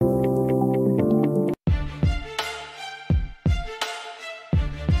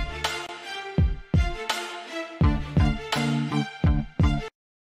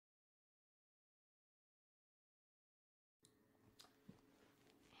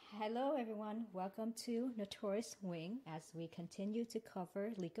Hello, everyone. Welcome to Notorious Wing as we continue to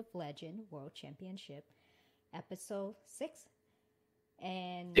cover League of Legends World Championship, episode 6.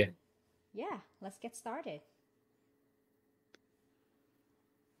 Yeah. And yeah, let's get started.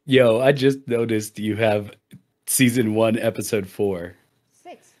 Yo, I just noticed you have season one, episode 4.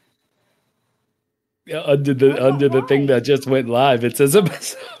 6. Yeah, under the thing Why? that just went live, it says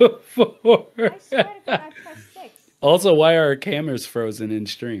episode 4. I swear to God, I pressed 6. Also, why are our cameras frozen in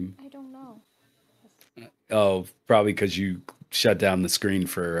stream? I don't know. Oh, probably because you shut down the screen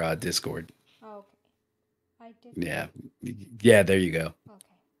for Discord. Oh, okay. I did that. Yeah. Yeah, there you go.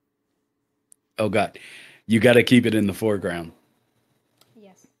 Okay. Oh, God. You got to keep it in the foreground.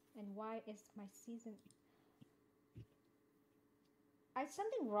 Yes. And why is my season. I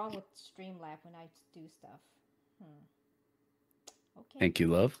something wrong with Streamlab when I do stuff. Hmm. Okay. Thank you,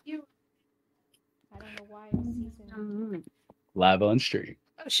 love. I don't know why season. Live on stream.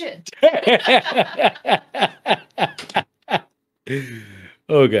 Oh shit.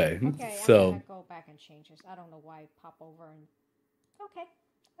 Okay. Okay, I'm So, gonna go back and change this. I don't know why it pop over and okay,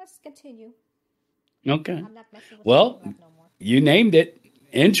 let's continue. okay. I'm not messing with Well, Streamlab no more. you named it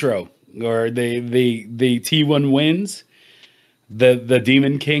intro or the T1 wins. The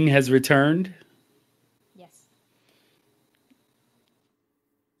Demon King has returned. Yes,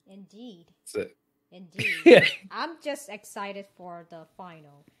 indeed, So, indeed. I'm just excited for the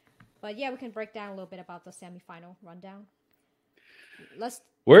final. But yeah, we can break down a little bit about the semifinal rundown. Let's.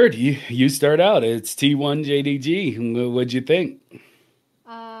 word, you start out. It's T1 JDG. What'd you think?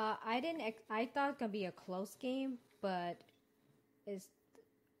 I didn't. I thought it was gonna be a close game, but it's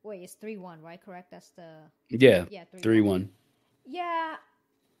wait, it's 3-1, right? Correct. That's the Yeah, yeah 3-1. 3-1. Yeah,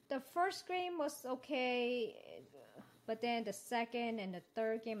 the first game was okay, but then the second and the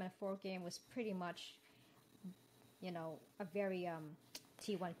third game and fourth game was pretty much, a very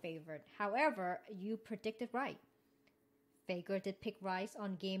T1 favorite. However, you predicted right. Faker did pick Rice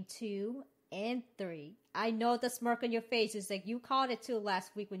on game 2 and 3. I know the smirk on your face is like you called it too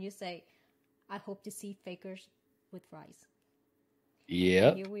last week when you say, "I hope to see Fakers with Rice."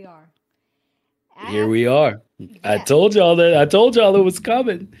 And Yep. here we are. Here And we are. I yeah, told y'all that. I told y'all it was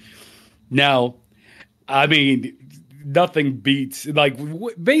coming. Now, I mean, nothing beats like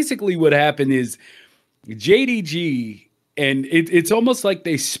basically what happened is JDG, and it's almost like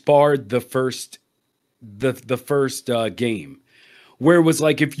they sparred the first game, where it was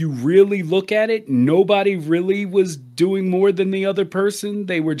like if you really look at it, nobody really was doing more than the other person.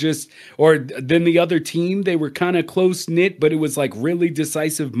 They were just, or than the other team. They were kind of close knit, but it was like really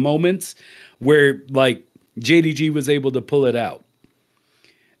decisive moments where like JDG was able to pull it out.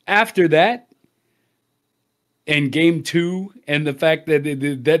 After that, and game 2, and the fact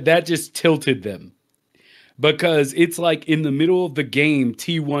that just tilted them because it's like in the middle of the game,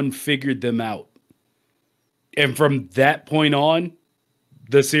 T1 figured them out. And from that point on,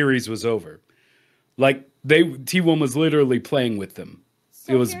 the series was over. Like T1 was literally playing with them.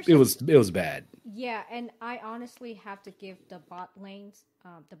 It so was here's it the was it was bad. yeah, and I honestly have to give the bot lane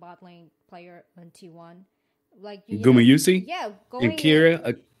player on T1, like Gumayusi yeah, and going in,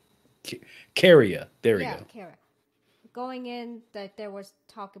 Kira, Karia. There we yeah, go. Kara, going in that there was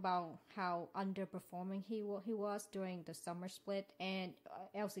talk about how underperforming he was during the summer split and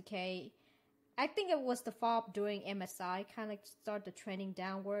LCK. I think it was the fall during MSI kind of started the trending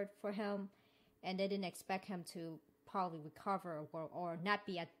downward for him, and they didn't expect him to probably recover or not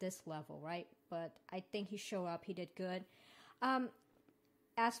be at this level, right? But I think he showed up. He did good. Um,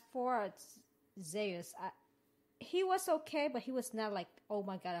 as for Zeus, he was okay, but he was not like oh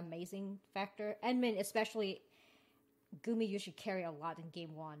my god amazing factor. I mean, especially Gumi usually carry a lot in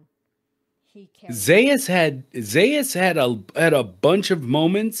game 1. He carried a lot. Zayas had a bunch of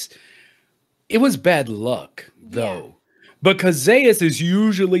moments. It was bad luck Yeah, though, because Zayas is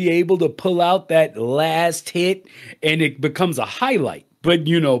usually able to pull out that last hit and it becomes a highlight. But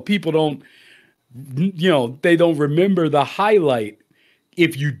people don't, they don't remember the highlight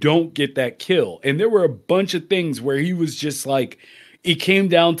if you don't get that kill. And there were a bunch of things where he was just like, it came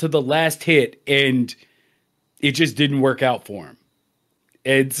down to the last hit and it just didn't work out for him.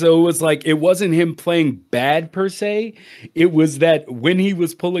 And so it was like, it wasn't him playing bad per se. It was that when he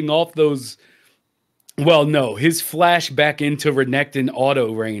was pulling off those, well, no, his flash back into Renekton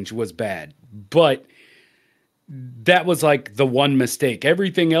auto range was bad. But that was like the one mistake.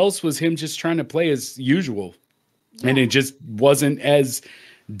 Everything else was him just trying to play as usual. And yeah. it just wasn't as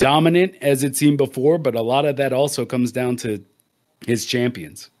dominant as it seemed before. But a lot of that also comes down to his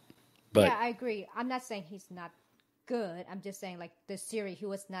champions. Yeah, But I agree. I'm not saying he's not good. I'm just saying like the series, he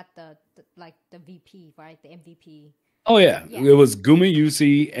was not the like the VP, right? The MVP. Oh yeah, Yeah, it was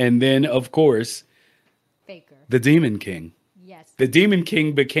Gumayusi, and then of course Faker. the Demon King. Yes. The Demon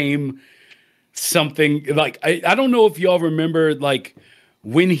King became something like I don't know if y'all remember like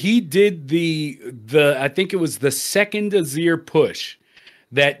when he did the I think it was the second Azir push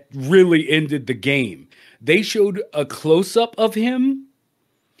that really ended the game. They showed a close up of him.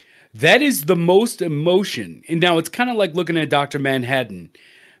 That is the most emotion. And now it's kind of like looking at Dr. Manhattan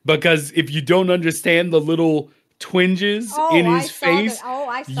because if you don't understand the little twinges Oh, in I his saw that. face, Oh,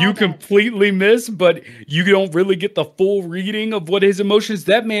 I saw you that. completely miss, but you don't really get the full reading of what his emotions.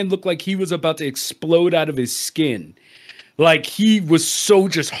 That man looked like he was about to explode out of his skin. Like he was so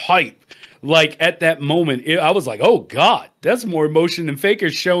just hype. Like at that moment, I was like, "Oh God, that's more emotion than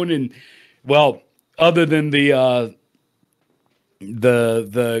Faker's shown in." Well, other than the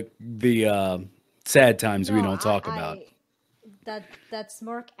sad times we No, don't talk about. I that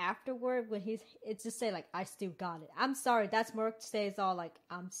smirk afterward when he's it's just say like I still got it. I'm sorry, that smirk says all like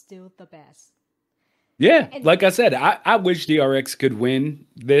I'm still the best. Yeah, And like I said, I wish DRX could win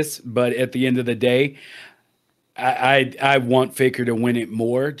this, but at the end of the day, I want Faker to win it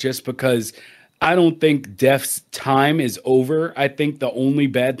more just because I don't think Def's time is over. I think the only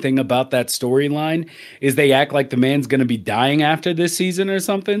bad thing about that storyline is they act like the man's going to be dying after this season or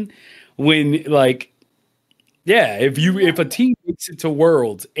something. When like, yeah, no, if a team makes it to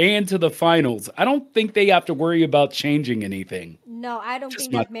Worlds and to the finals, I don't think they have to worry about changing anything. no, I don't Just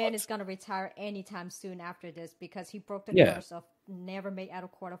think my that man is thoughts. gonna retire anytime soon after this because he broke the Yeah, curse of never made out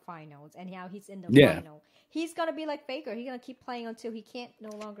of quarterfinals, and now he's in the yeah. final. He's gonna be like Faker. He's gonna keep playing until he can't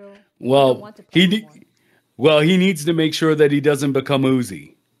no longer. He don't Well, want to play anymore. he needs to make sure that he doesn't become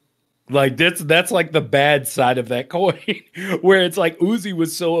Uzi. Like that's like the bad side of that coin, where it's like Uzi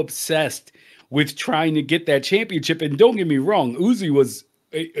was so obsessed with trying to get that championship. And don't get me wrong, Uzi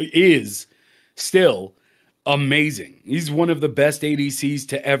is still amazing. He's one of the best ADCs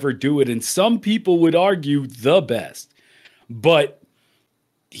to ever do it, and some people would argue the best. But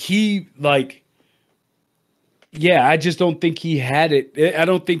he like, yeah, I just don't think he had it. I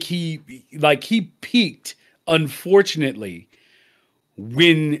don't think he peaked, unfortunately,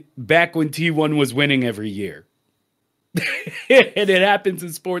 when back when T1 was winning every year. And it happens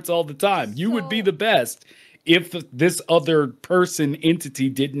in sports all the time. You would be So the best if this other person entity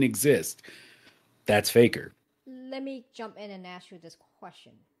didn't exist. That's Faker. let me jump in and ask you this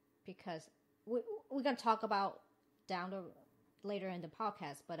question because we're gonna talk about down the later in the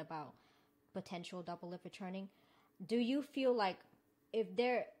podcast, but about potential double lift returning. Do you feel like if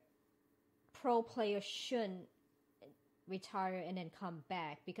their pro players shouldn't retire and then come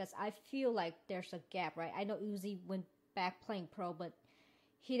back? Because I feel like there's a gap, right? I know Uzi went back playing pro, but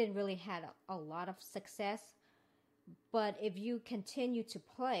he didn't really had a lot of success. But if you continue to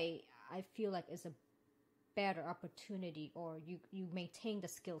play, I feel like it's a better opportunity, or you maintain the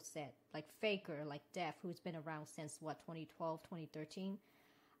skill set like Faker, like Def, who's been around since what 2012, 2013.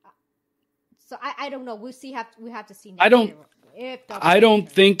 So I don't know. We have to see I next don't year if double lift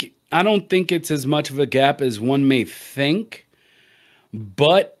return. I don't think it's as much of a gap as one may think,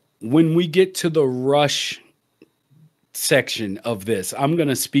 but when we get to the rush section of this, I'm going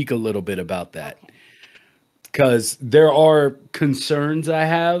to speak a little bit about that Okay. because there are concerns I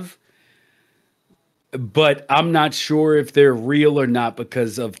have, but I'm not sure if they're real or not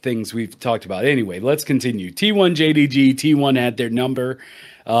because of things we've talked about. Anyway, let's continue. T1 JDG, T1 had their number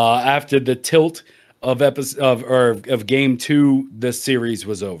after the tilt of game 2. The series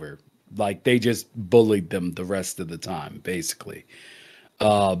was over. Like they just bullied them the rest of the time, basically.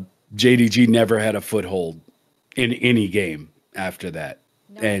 JDG never had a foothold in any game after that,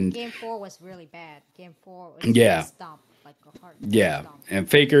 No, and and game four was really bad. Game four was a yeah, stomp, like a hard yeah, stomp. and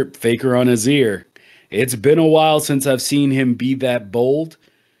Faker on his ear. It's been a while since I've seen him be that bold,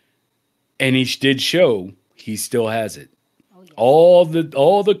 and he did show he still has it. Oh yes. All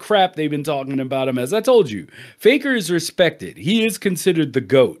the crap they've been talking about him, as I told you, Faker is respected. He is considered the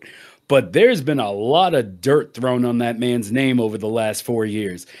GOAT. But there's been a lot of dirt thrown on that man's name over the last 4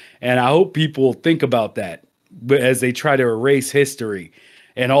 years. And I hope people think about that as they try to erase history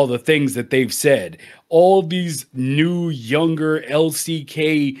and all the things that they've said. All these new, younger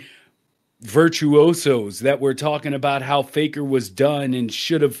LCK virtuosos that were talking about how Faker was done and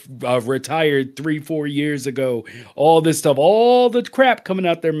should have retired 3-4 years ago. All this stuff, all the crap coming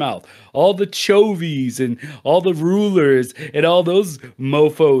out their mouth, all the chovies and all the rulers and all those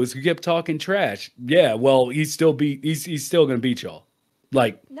mofo's who kept talking trash. Yeah, well, he's still gonna beat y'all.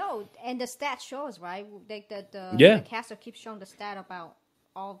 Like, No, and the stat shows right. Like the yeah, caster keeps showing the stat about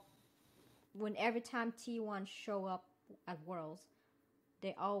all when every time T1 show up at Worlds,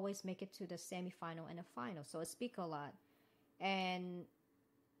 they always make it to the semifinal and the final. So it speaks a lot. And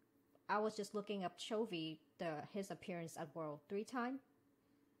I was just looking up Chovy, his appearance at World 3 times.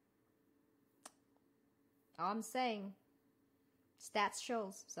 All I'm saying, stats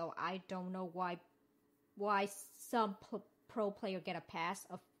shows. So I don't know why some pro player get a pass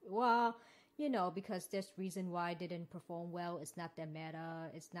of, well, because there's reason why they didn't perform well. It's not their meta.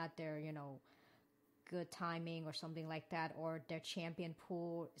 It's not their good timing or something like that, or their champion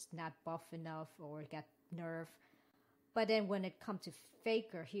pool is not buff enough or got nerfed. But then when it comes to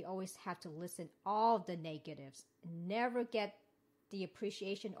Faker, he always have to listen all the negatives, never get the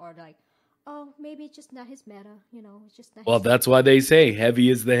appreciation or like, oh, maybe it's just not his meta, it's just not Well, his that's meta. why they say heavy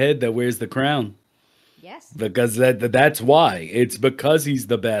is the head that wears the crown. Yes. Because that's why. It's because he's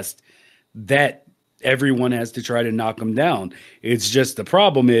the best that everyone has to try to knock him down. It's just the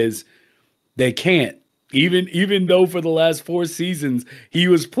problem is they can't. Even though for the last 4 seasons he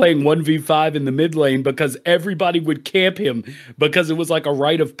was playing 1v5 in the mid lane because everybody would camp him because it was like a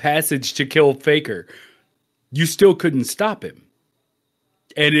rite of passage to kill Faker. You still couldn't stop him.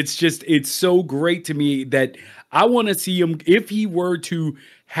 And it's so great to me that I want to see him, if he were to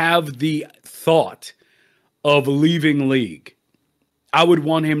have the thought of leaving league, I would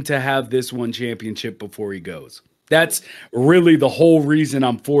want him to have this one championship before he goes. That's really the whole reason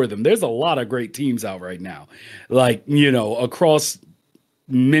I'm for them. There's a lot of great teams out right now, like, across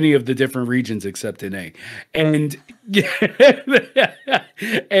many of the different regions except in A. And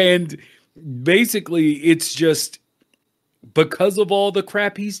and basically it's just because of all the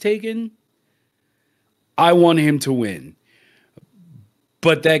crap he's taken, I want him to win.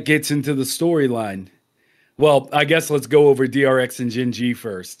 But that gets into the storyline. Well, I guess let's go over DRX and Gen.G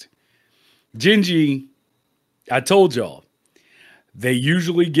first. Gen.G, I told y'all, they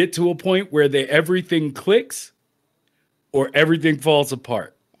usually get to a point where everything clicks or everything falls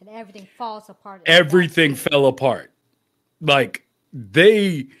apart. And everything falls apart. Everything fell apart. Like,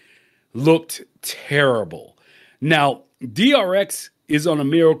 they looked terrible. Now, DRX is on a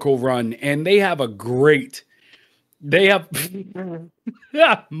miracle run, and they have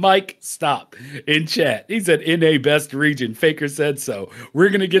Mike, stop in chat. He said NA best region. Faker said so. We're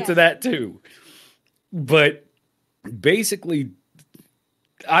going to get to that too. But basically,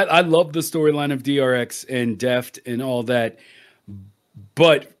 I love the storyline of DRX and Deft and all that.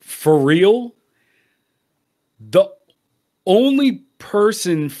 But for real, the only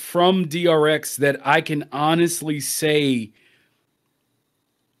person from DRX that I can honestly say,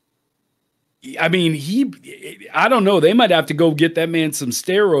 I mean, I don't know. They might have to go get that man some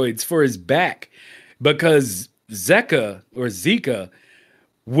steroids for his back because Zeka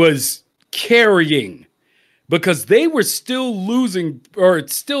was carrying because they were still losing or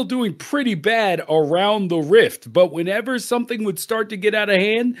still doing pretty bad around the rift. But whenever something would start to get out of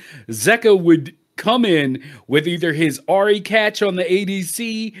hand, Zeka would come in with either his Ari catch on the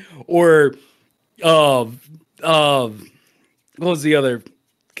ADC or what was the other?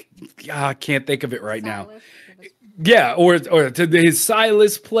 I can't think of it right now. Yeah, or to his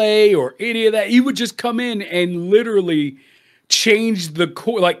Silas play or any of that. He would just come in and literally change the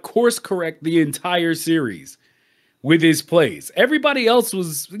course correct the entire series with his plays. Everybody else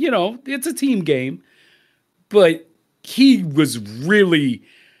was, it's a team game, but he was really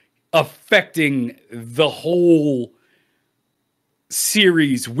affecting the whole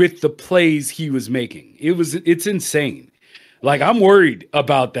series with the plays he was making. It's insane. Like, I'm worried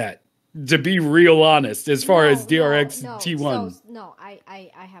about that, to be real honest, as far as DRX T1. So, I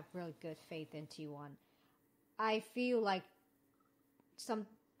have really good faith in T1. I feel like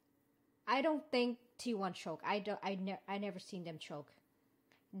I don't think T1 choke. I never seen them choke.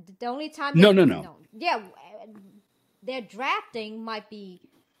 The only time No. Yeah, their drafting might be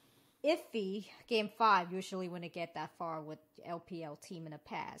iffy game 5 usually when they get that far with LPL team in the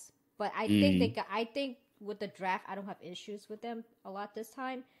past. But I think with the draft, I don't have issues with them a lot this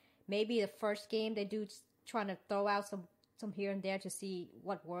time. Maybe the first game they do trying to throw out some here and there to see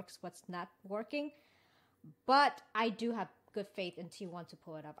what works, what's not working. But I do have good faith in T1 to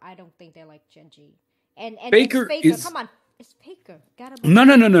pull it up. I don't think they're like Gen.G. And Faker it's come on, it's Faker.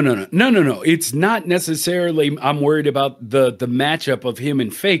 No. It's not necessarily I'm worried about the matchup of him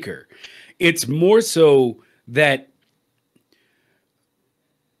and Faker. It's more so that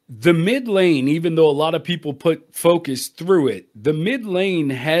the mid lane, even though a lot of people put focus through it, the mid lane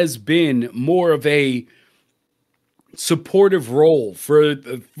has been more of a supportive role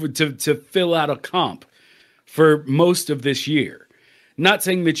to fill out a comp for most of this year. Not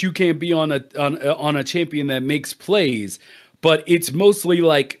saying that you can't be on a champion that makes plays, but it's mostly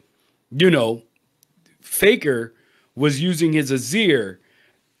like, Faker was using his Azir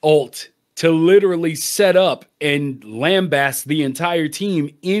ult to literally set up and lambast the entire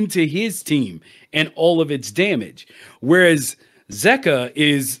team into his team and all of its damage. Whereas Zeka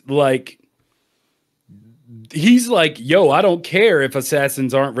is like, he's like, yo, I don't care if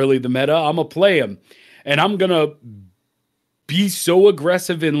assassins aren't really the meta. I'm going to play them. And I'm going to be so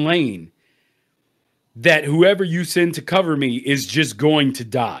aggressive in lane that whoever you send to cover me is just going to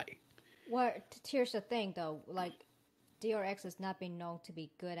die. Well, here's the thing, though. Like, DRX has not been known to be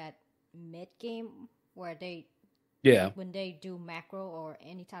good at mid game, where when they do macro or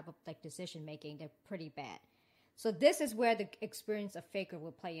any type of like decision making, they're pretty bad. So this is where the experience of Faker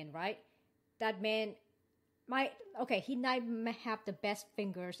will play in, right? That man he might have the best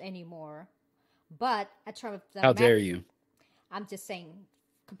fingers anymore, but at terms of the how dare you? I'm just saying,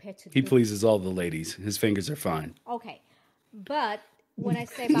 compared to he pleases all the ladies. His fingers are fine. Okay, but when I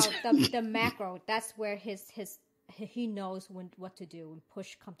say about the macro, that's where he knows what to do when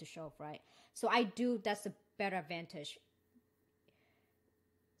push come to shove, right? So that's a better advantage.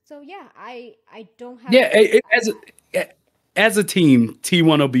 So yeah, I don't have as a team,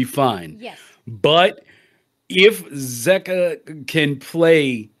 T1 will be fine. Yes. But if Zeka can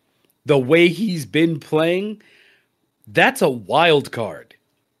play the way he's been playing, that's a wild card.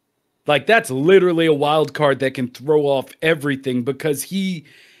 Like, that's literally a wild card that can throw off everything, because he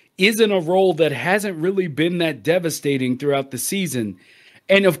is in a role that hasn't really been that devastating throughout the season.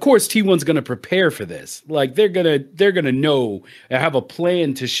 And of course, T1's going to prepare for this. Like, they're going to know and have a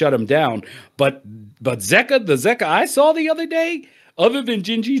plan to shut him down. But Zeka, the Zeka I saw the other day, other than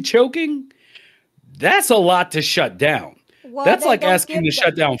Genji choking, that's a lot to shut down. Well, that's like asking to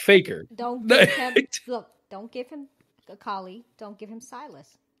shut down Faker. Don't give him, don't give him Akali. Don't give him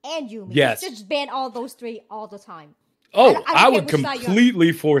Silas. And Yumi. Yes. Just ban all those three all the time. Oh, I would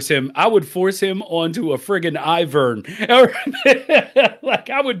completely force him. I would force him onto a friggin' Ivern. Like,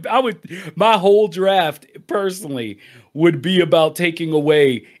 I would, my whole draft personally would be about taking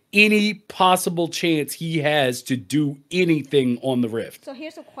away any possible chance he has to do anything on the Rift. So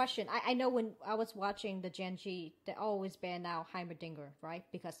here's a question. I know when I was watching the Genji, they always ban out Heimerdinger, right?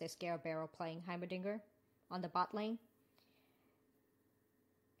 Because they scare Barrow playing Heimerdinger on the bot lane.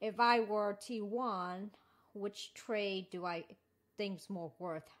 If I were T1, which trade do I think's more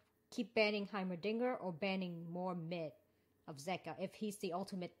worth? Keep banning Heimerdinger or banning more mid of Zeka if he's the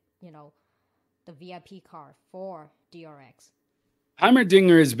ultimate, the VIP card for DRX?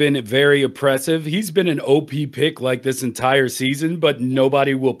 Heimerdinger has been very oppressive. He's been an OP pick like this entire season, but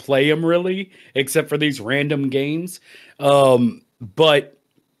nobody will play him really, except for these random games. But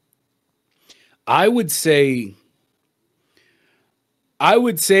I would say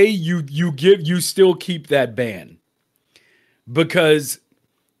you still keep that ban, because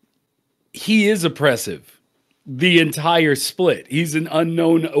he is oppressive the entire split. He's an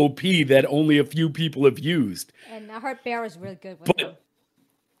unknown OP that only a few people have used. And I heard Bear is really good with him.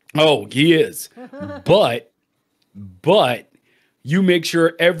 Oh, he is. but you make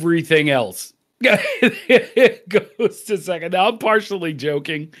sure everything else goes to second. Now, I'm partially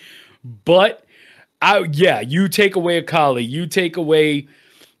joking, but you take away Akali, you take away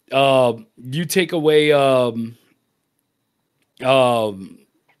Akali,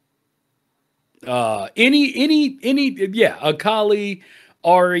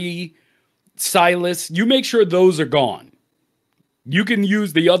 Ari, Silas, you make sure those are gone. You can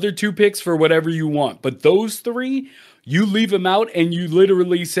use the other two picks for whatever you want, but those three, you leave them out and you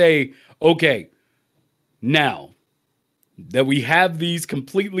literally say, okay, now that we have these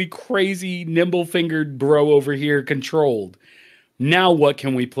completely crazy, nimble-fingered bro over here controlled, now what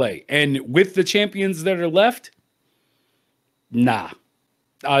can we play? And with the champions that are left, nah.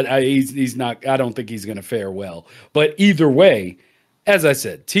 He's not. I don't think he's going to fare well. But either way, as I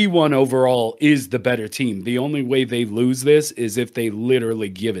said, T1 overall is the better team. The only way they lose this is if they literally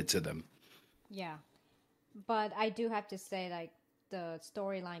give it to them. Yeah. But I do have to say, like, the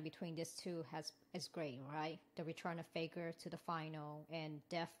storyline between these two is great, right? The return of Faker to the final, and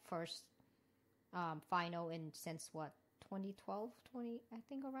Def first final since 2012, I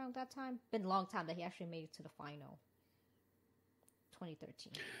think around that time. Been a long time that he actually made it to the final.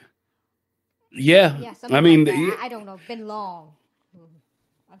 2013. Yeah, I mean, like I don't know. Been long. I'll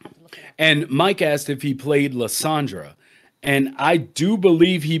have to look it up. And Mike asked if he played Lissandra, and I do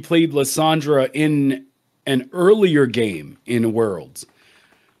believe he played Lissandra in an earlier game in Worlds,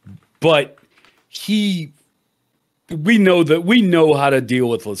 but we know how to deal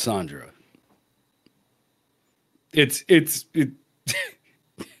with Lissandra.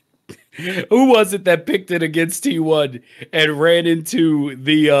 Who was it that picked it against T1 and ran into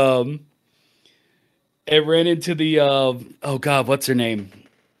the oh God, what's her name?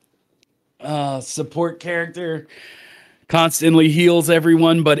 Support character constantly heals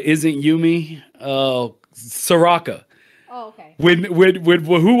everyone, but isn't Yumi. Soraka. Oh, okay. When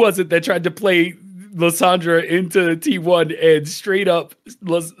who was it that tried to play Lysandra into T1 and straight up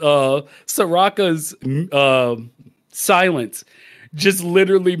Soraka's silence just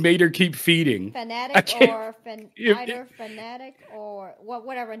literally made her keep feeding. I Fanatic can't. or It, either Fanatic or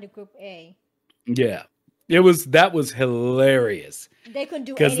whatever in the group A. yeah, that was hilarious They couldn't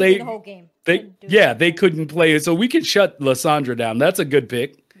do because anything the whole game. Couldn't do they anything. couldn't play it, so we could shut Lysandra down. That's a good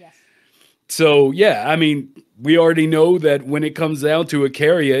pick. Yes. So yeah, I mean, we already know that when it comes down to it,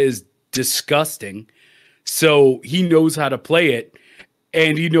 Carrier is disgusting. So he knows how to play it,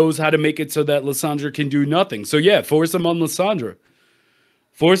 and he knows how to make it so that Lysandra can do nothing. So yeah, force him on Lysandra.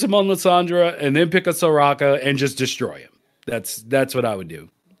 Force him on Lysandra, and then pick a Soraka and just destroy him. That's what I would do.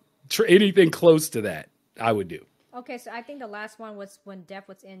 Anything close to that, I would do. Okay, so I think the last one was when Dev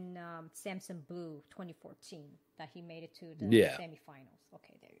was in Samson Blue 2014 that he made it to the Yeah, semifinals.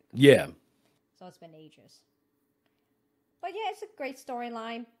 Okay, there you go. yeah, So it's been ages. But yeah, it's a great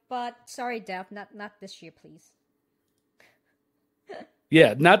storyline. But sorry, Dev, not this year, please.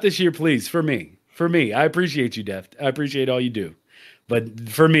 yeah. Not this year, please. For me, I appreciate you, Deft. I appreciate all you do. But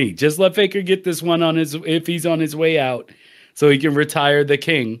for me, just let Faker get this one on his if he's on his way out, so he can retire the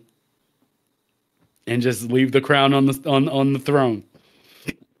king and just leave the crown on the throne.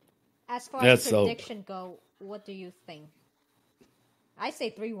 As far as That's so. prediction go, what do you think? I say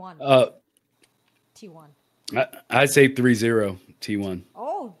 3-1 Uh, T1. I say 3-0 T1.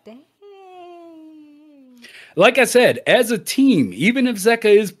 Oh, dang. Like I said, as a team, even if Zeka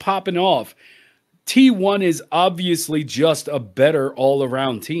is popping off, T1 is obviously just a better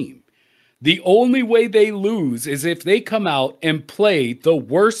all-around team. The only way they lose is if they come out and play the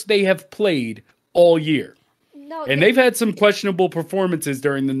worst they have played all year. No, And they've had some questionable performances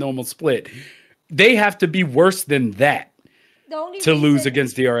during the normal split. They have to be worse than that the only to lose reason,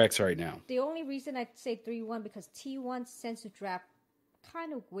 against DRX right now. the only reason I'd say 3-1 because T1 tends to draft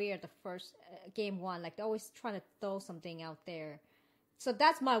kind of weird the first game one. Like they're always trying to throw something out there. So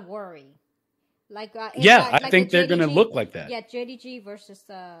that's my worry. Like Yeah, I like think the they're going to JDG look like that. Yeah, JDG versus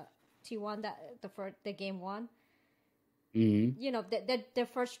T1 that the game one. Mhm. You know, their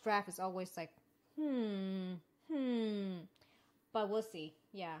first draft is always like, hmm. But we'll see.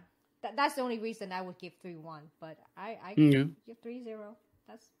 Yeah, that's the only reason I would give 3-1. But I Yeah. give 3-0.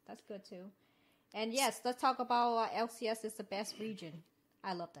 That's good too. And yes, let's talk about LCS is the best region.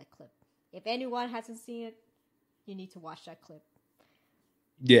 I love that clip. If anyone hasn't seen it, you need to watch that clip.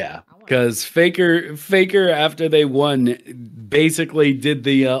 Yeah, because Faker after they won basically did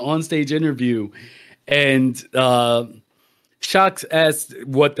the onstage interview, and Shox asked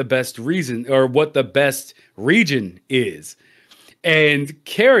what the best reason or what the best region is, and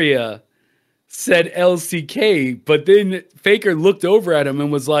Carrier said LCK, but then Faker looked over at him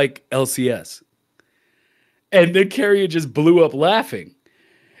and was like LCS, and then Carrier just blew up laughing,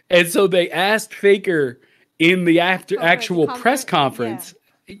 and so they asked Faker in the actual press conference.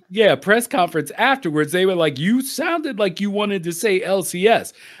 Yeah, press conference afterwards, they were like, "You sounded like you wanted to say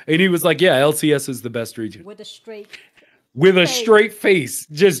LCS," and he was like, "Yeah, LCS is the best region." With a straight Face,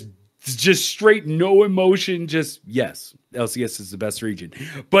 just straight, no emotion, just yes, LCS is the best region.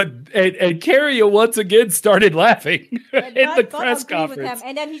 But and Carrier once again started laughing in the press conference,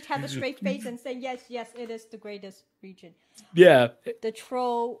 and then he had a straight face and said, "Yes, it is the greatest region." Yeah, the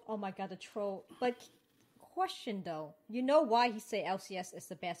troll. Oh my god, the troll! But question though, you know why he say LCS is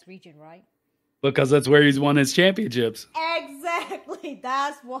the best region, right? because that's where he's won his championships. Exactly,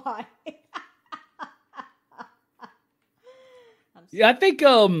 that's why. Yeah, I think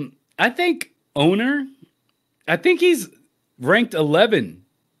owner, I think he's ranked 11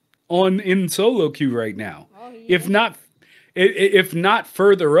 in solo queue right now. Oh, if not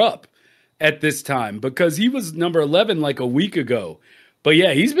further up at this time, because he was number 11 like a week ago. But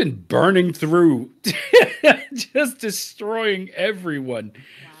yeah, he's been burning through, just destroying everyone.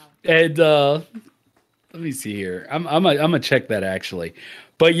 Wow. And let me see here. I'm gonna check that actually.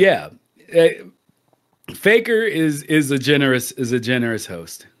 But yeah, Faker is a generous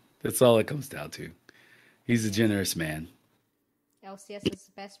host. That's all it comes down to. He's a generous man. LCS is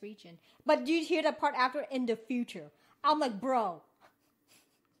the best region. But do you hear that part after in the future? I'm like, bro.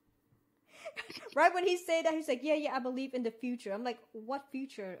 Right when he said that, he's like, yeah, I believe in the future. I'm like, what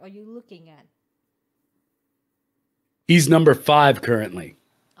future are you looking at? He's number 5 currently.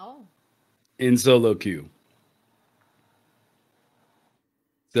 Oh. In solo queue.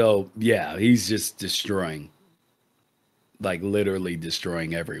 So, yeah, he's just destroying. Like, literally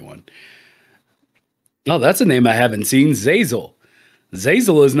destroying everyone. Oh, that's a name I haven't seen. Zazel.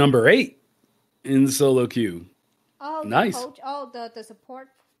 Zazel is number 8 in solo queue. Oh, the Nice. coach. Oh, the support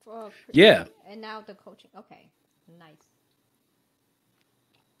for Yeah. and now the coaching. Okay, nice.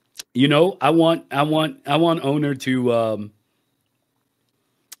 I want owner to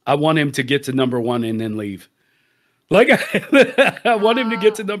I want him to get to number one and then leave. Like I want him to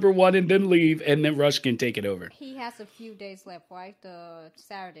get to number one and then leave, and then Rush can take it over. He has a few days left, right? The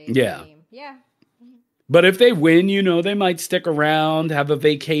Saturday Yeah. game. Yeah, But if they win, they might stick around, have a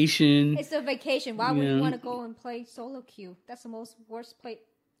vacation. it's a vacation. Why would you Yeah. want to go and play solo queue? That's the most worst play.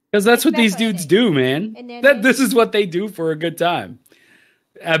 Because that's It's what bad these for dudes NA. do, man. And That NA. this is what they do for a good time.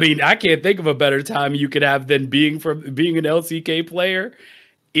 I mean, I can't think of a better time you could have than being an LCK player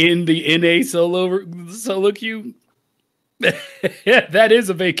in the NA solo queue. That is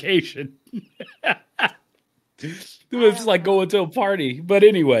a vacation. I It's don't like know. going to a party. But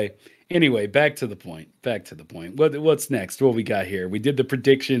anyway, back to the point. Back to the point. What's next? What we got here? We did the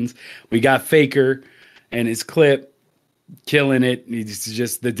predictions. We got Faker and his clip killing it. He's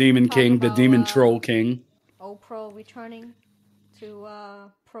just the Demon Talk King, the about Demon Troll King. old pro returning to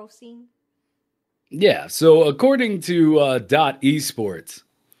pro scene. Yeah. So according to Dot Esports,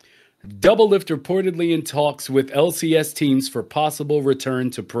 Doublelift reportedly in talks with LCS teams for possible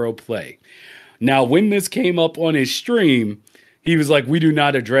return to pro play. Now, when this came up on his stream, he was like, "We do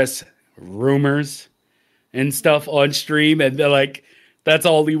not address rumors and stuff on stream," and they're like, that's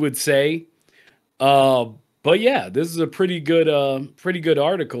all he would say. Uh, but yeah, this is a pretty good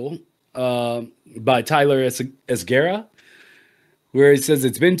article by Tyler Esguerra, where it says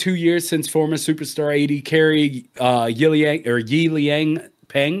it's been 2 years since former superstar AD carry Yi Liang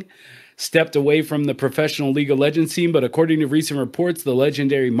Peng stepped away from the professional League of Legends scene, but according to recent reports, the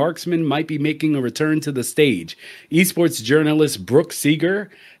legendary marksman might be making a return to the stage. Esports journalist Brooke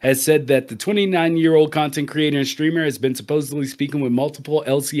Seeger has said that the 29-year-old content creator and streamer has been supposedly speaking with multiple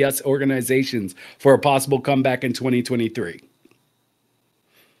LCS organizations for a possible comeback in 2023.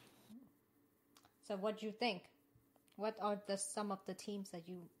 So, what do you think? What are some of the teams that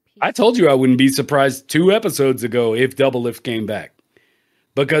you I pieced told you I together? wouldn't be surprised 2 episodes ago if Doublelift came back.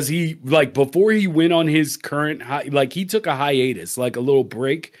 Because he like before he went on his current like he took a hiatus, like a little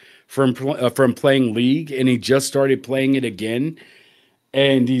break from playing League, and he just started playing it again,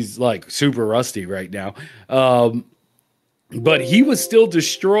 and he's like super rusty right now. But he was still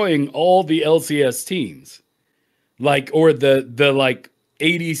destroying all the LCS teams, like or the like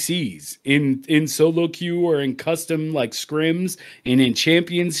ADCs in solo queue or in custom like scrims and in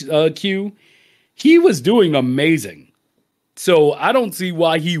champions queue. He was doing amazing. So I don't see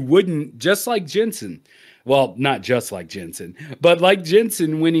why he wouldn't, just like Jensen. Well, not just like Jensen, but like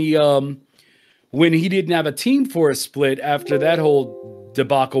Jensen when he didn't have a team for a split after that whole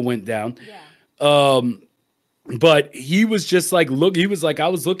debacle went down. Yeah. But he was just like he was like I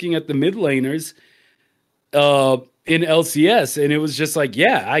was looking at the mid laners in LCS, and it was just like,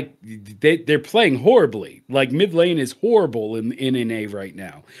 yeah, they're playing horribly. Like mid lane is horrible in NA right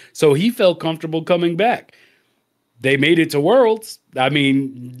now. So he felt comfortable coming back. They made it to Worlds. I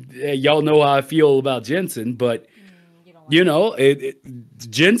mean, y'all know how I feel about Jensen, but You don't like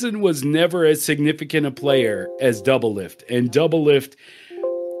Jensen was never as significant a player as Doublelift, and Doublelift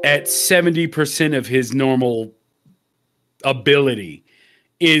at 70% of his normal ability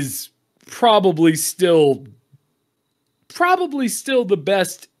is probably still the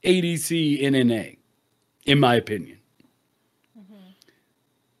best ADC in NA, in my opinion.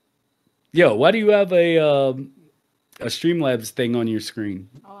 Yo, why do you have a Streamlabs thing on your screen?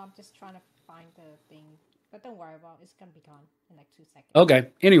 Oh, I'm just trying to find the thing. But don't worry about it. It's going to be gone in like 2 seconds. Okay.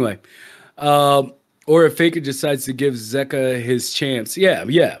 Anyway, or if Faker decides to give Zeka his chance, yeah,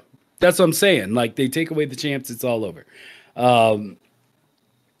 that's what I'm saying. Like they take away the chance, it's all over. Um,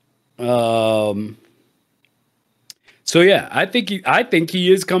 um, so yeah, I think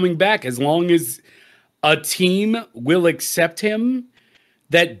he is coming back as long as a team will accept him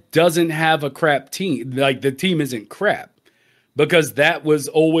that doesn't have a crap team. Like the team isn't crap, because that was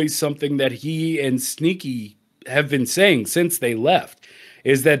always something that he and Sneaky have been saying since they left,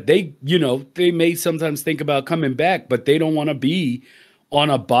 is that they may sometimes think about coming back, but they don't want to be on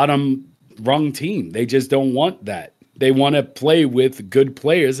a bottom rung team. They just don't want that. They want to play with good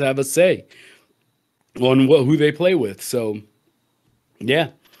players, have a say on who they play with. So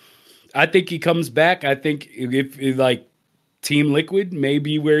yeah, I think he comes back. I think if like Team Liquid may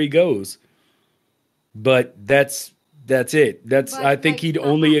be where he goes, but that's it. I But think like he'd for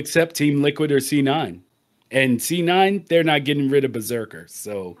only accept Team Liquid or C9. And C9, they're not getting rid of Berserker.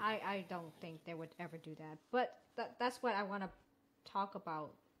 So I don't think they would ever do that. But that's what I want to talk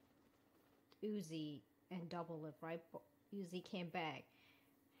about. Uzi and Double Lift, right? Uzi came back.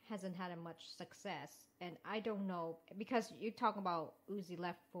 hasn't had much success. And I don't know because you're talking about Uzi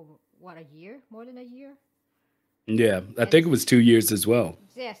left for what, a year, more than a year, Yeah, I and think it was 2 years as well.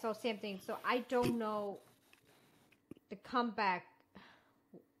 yeah, so same thing. So I don't know the comeback.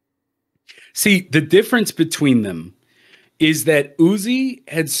 See, the difference between them is that Uzi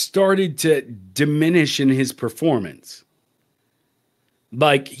had started to diminish in his performance.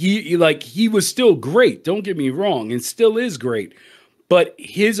 Like he was still great, don't get me wrong, and still is great. But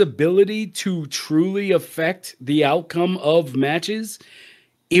his ability to truly affect the outcome of matches,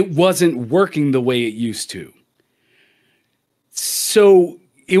 it wasn't working the way it used to. So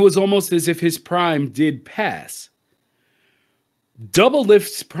it was almost as if his prime did pass. Double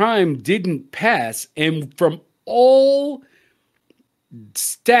Lift's prime didn't pass, and from all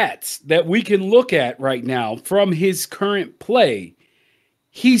stats that we can look at right now from his current play,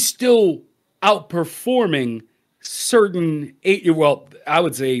 he's still outperforming certain eight. Well, I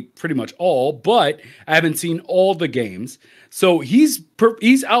would say pretty much all, but I haven't seen all the games. So he's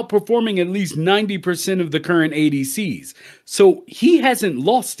outperforming at least 90% of the current ADCs. So he hasn't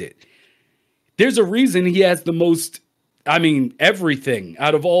lost it. There's a reason he has the most, I mean, everything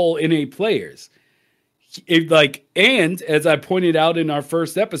out of all NA players. And as I pointed out in our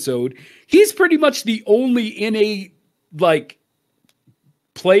first episode, he's pretty much the only NA like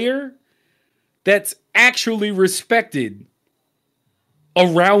player that's actually respected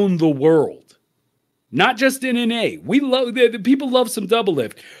around the world, not just in NA. We love the people love some double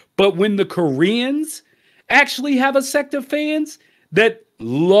lift, but when the Koreans actually have a sect of fans that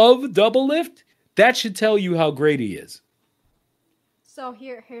love double lift, that should tell you how great he is. So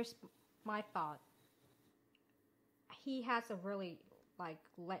here's my thought. He has a really like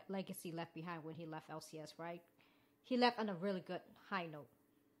legacy left behind when he left LCS, right? He left on a really good high note.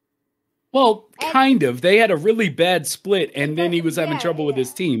 Well, And kind of. They had a really bad split, and then he was having yeah, trouble with yeah.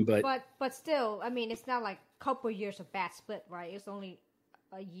 his team. But But still, I mean, it's not like a couple of years of bad split, right? It's only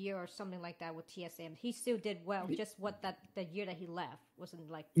a year or something like that with TSM. He still did well. Just what that the year that he left wasn't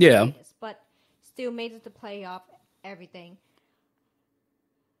like the yeah, greatest, but still made it to playoff, everything.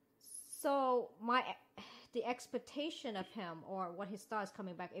 So the expectation of him or what his style is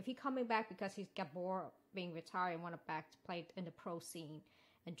coming back. If he coming back because he's got bored being retired and want to back to play in the pro scene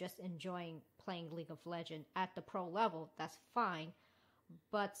and just enjoying playing League of Legends at the pro level, that's fine.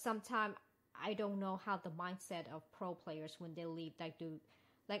 But sometimes I don't know how the mindset of pro players when they leave, like, do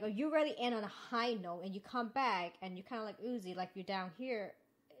like, are you really in on a high note and you come back and you kind of like Uzi, like you're down here?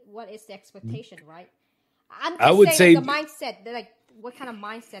 What is the expectation, right? I'm I just would saying, like, the say mindset, like what kind of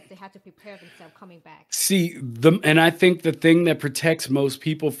mindset they have to prepare themselves coming back. and I think the thing that protects most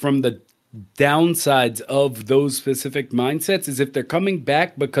people from the downsides of those specific mindsets is if they're coming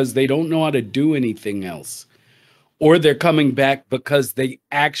back because they don't know how to do anything else, or they're coming back because they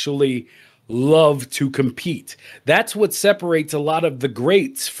actually love to compete. That's what separates a lot of the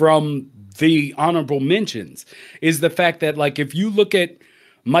greats from the honorable mentions, is the fact that, like, if you look at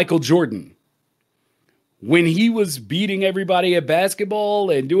Michael Jordan, when he was beating everybody at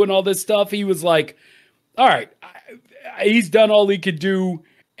basketball and doing all this stuff, he was like, all right, he's done all he could do.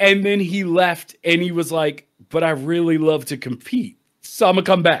 And then he left and he was like, but I really love to compete. So I'm going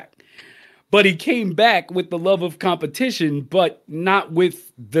to come back. But he came back with the love of competition, but not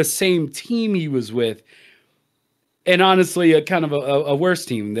with the same team he was with. And honestly, a kind of a worse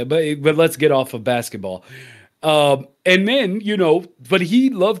team. But let's get off of basketball. And then, but he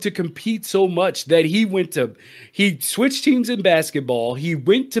loved to compete so much that he switched teams in basketball. He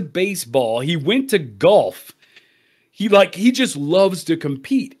went to baseball. He went to golf. He just loves to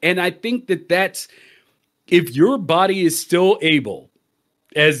compete. And I think that's, if your body is still able,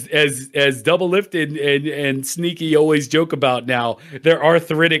 as Double Lift and Sneaky always joke about now, their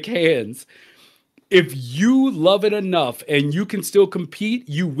arthritic hands. If you love it enough and you can still compete,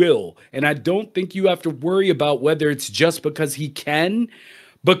 you will. And I don't think you have to worry about whether it's just because he can.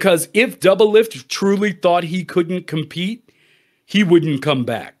 Because if Double Lift truly thought he couldn't compete, he wouldn't come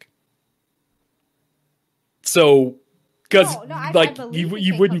back. So, because I believe he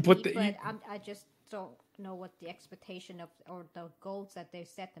you can wouldn't put compete, the. but I just don't know what the expectation of or the goals that they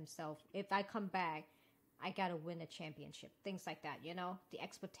set themselves. If I come back, I gotta win a championship, things like that. The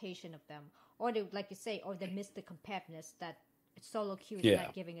expectation of them, or they, like you say, or they miss the competitiveness that solo queue is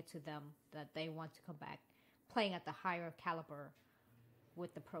not giving it to them, that they want to come back playing at the higher caliber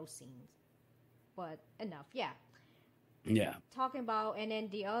with the pro scenes. But enough, yeah. Yeah. Talking about, and then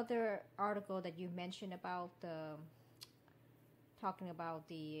the other article that you mentioned about the talking about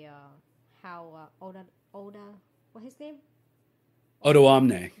the how Oda, what his name? Odo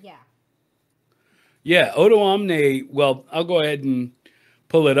Omne. Yeah. Yeah, Odo Omne. Well, I'll go ahead and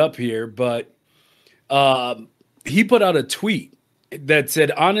pull it up here, but he put out a tweet that said,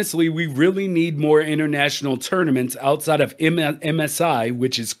 honestly, we really need more international tournaments outside of MSI,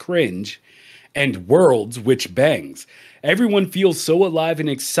 which is cringe, and Worlds, which bangs. Everyone feels so alive and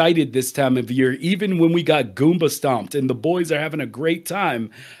excited this time of year, even when we got Goomba stomped and the boys are having a great time.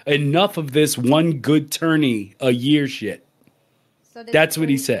 Enough of this one good tourney a year shit. So That's what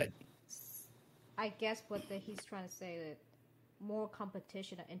he said. I guess he's trying to say that more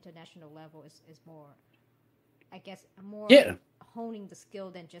competition at international level is more, I guess, more honing the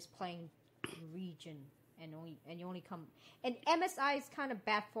skill than just playing region and you only come. And MSI is kind of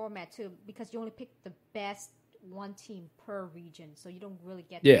bad format too because you only pick the best one team per region, so you don't really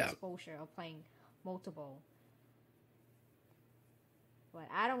get the exposure of playing multiple. But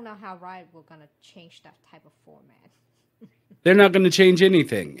I don't know how Riot will gonna change that type of format. They're not going to change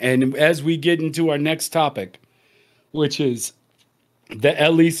anything. And as we get into our next topic, which is the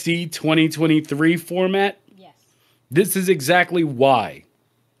LEC 2023 format, yes, this is exactly why.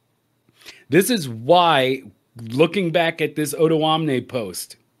 This is why, looking back at this Otoamne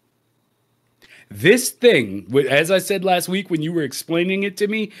post, this thing, as I said last week when you were explaining it to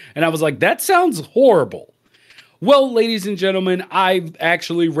me, and I was like, that sounds horrible. Well, ladies and gentlemen, I've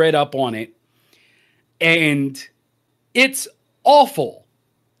actually read up on it, and it's awful.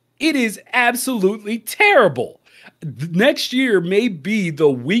 It is absolutely terrible. Next year may be the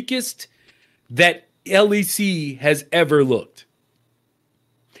weakest that LEC has ever looked.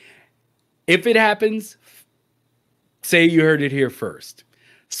 If it happens, say you heard it here first.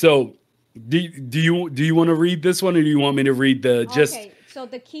 So, do you want to read this one, or do you want me to read the just? Okay, so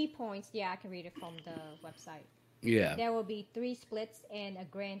the key points. Yeah, I can read it from the website. Yeah. There will be 3 splits and a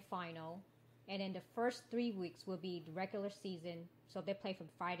grand final. And then the first 3 weeks will be the regular season. So they play from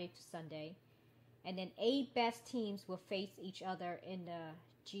Friday to Sunday. And then 8 best teams will face each other in the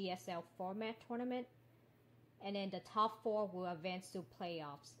GSL format tournament. And then the top 4 will advance to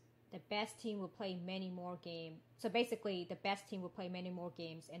playoffs. The best team will play many more games. So basically, the best team will play many more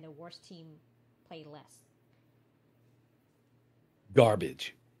games and the worst team play less.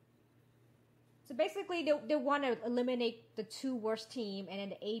 Garbage. So basically, they want to eliminate the 2 worst team, and then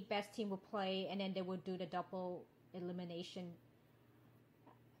the 8 best team will play, and then they will do the double elimination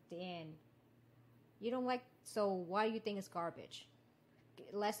at the end. You don't like, so why do you think it's garbage?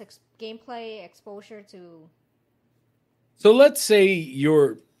 Less gameplay exposure to. So let's say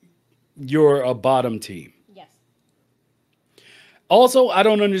you're a bottom team. Yes. Also, I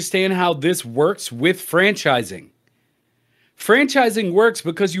don't understand how this works with franchising. Franchising works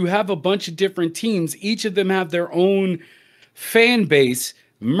because you have a bunch of different teams. Each of them have their own fan base,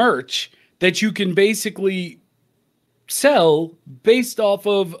 merch that you can basically sell based off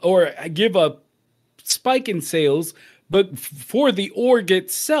of, or give a spike in sales, but for the org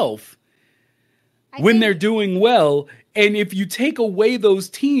itself, when they're doing well. And if you take away those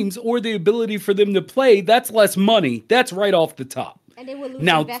teams or the ability for them to play, that's less money. That's right off the top. And they will lose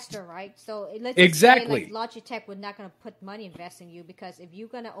investor, right? So let's exactly. Say, like, Logitech would not going to put money invest in you because if you're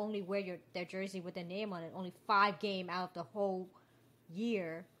going to only wear their jersey with their name on it, only 5 games out of the whole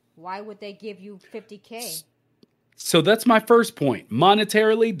year, why would they give you $50K? So that's my first point.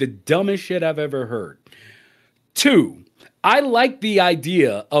 Monetarily, the dumbest shit I've ever heard. 2, I like the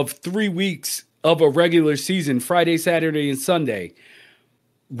idea of 3 weeks of a regular season, Friday, Saturday, and Sunday,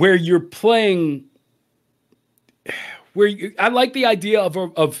 where you're playing. I like the idea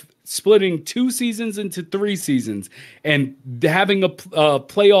of splitting 2 seasons into 3 seasons and having a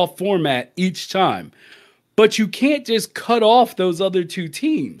playoff format each time. But you can't just cut off those other 2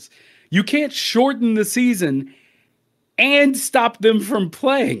 teams. You can't shorten the season and stop them from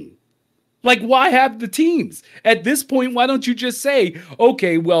playing. Like, why have the teams? At this point, why don't you just say,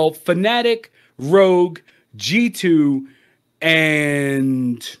 okay, well, Fnatic, Rogue, G2,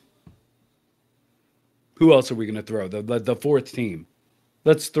 and who else are we going to throw? The 4th team.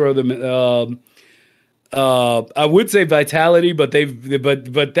 Let's throw them. I would say Vitality, but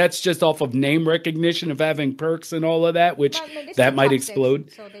but that's just off of name recognition of having perks and all of that, which that might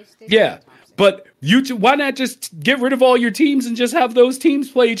explode. So yeah, but why not just get rid of all your teams and just have those teams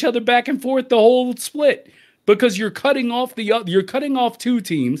play each other back and forth the whole split? Because you're cutting off 2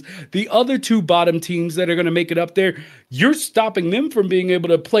 teams, the other 2 bottom teams that are going to make it up there. You're stopping them from being able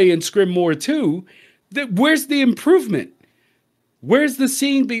to play and scrim more too. Where's the improvement? Where's the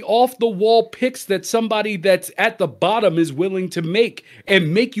seeing the off-the-wall picks that somebody that's at the bottom is willing to make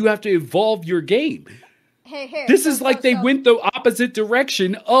and make you have to evolve your game? This is like they went the opposite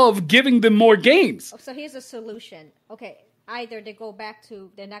direction of giving them more games. So here's a solution. Okay, either they're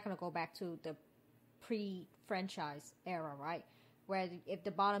not going to go back to the pre-franchise era, right? where if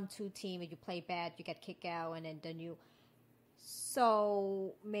the bottom two team, if you play bad, you get kicked out, and then you.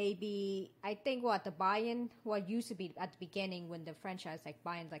 So maybe I think what the buy-in, what used to be at the beginning when the franchise like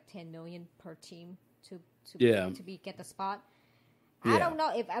buying like 10 million per team to get the spot. I don't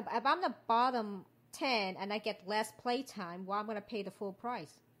know if I'm the bottom 10 and I get less play time, well, I'm gonna pay the full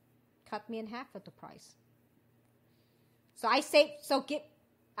price. Cut me in half of the price. So I save.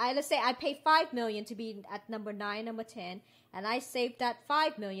 Let's say I pay $5 million to be at number 9, number 10, and I save that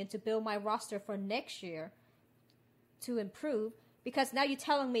 $5 million to build my roster for next year to improve. Because now you're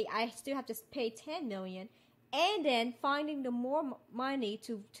telling me I still have to pay $10 million, and then finding the more money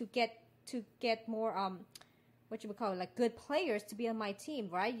to get more what you would call it, like good players to be on my team,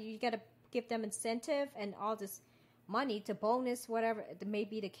 right? You got to give them incentive and all this money to bonus whatever may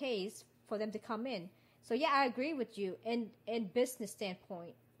be the case for them to come in. So yeah, I agree with you. In business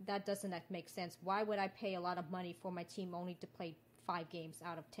standpoint, that doesn't make sense. Why would I pay a lot of money for my team only to play 5 games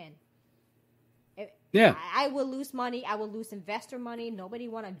out of 10? Yeah, I will lose money. I will lose investor money. Nobody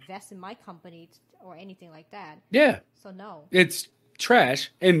want to invest in my company or anything like that. yeah. So no. It's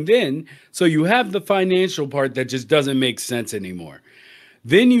trash. And then, so you have the financial part that just doesn't make sense anymore.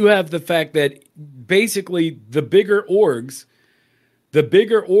 Then you have the fact that basically the bigger orgs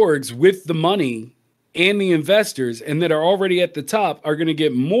with the money and the investors and that are already at the top are going to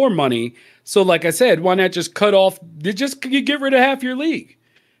get more money. So like I said, why not just get rid of half your league?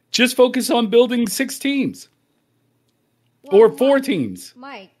 Just focus on building 6 teams or 4 teams.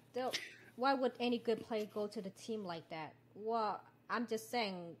 Mike, why would any good player go to the team like that? Well, I'm just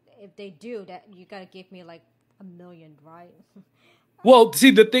saying, if they do that, you got to give me like $1 million, right? Well,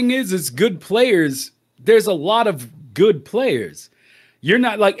 see, the thing is good players, there's a lot of good players. You're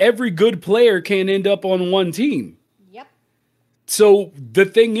not like every good player can end up on one team. Yep. So the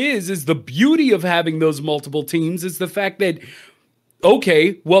thing is the beauty of having those multiple teams is the fact that,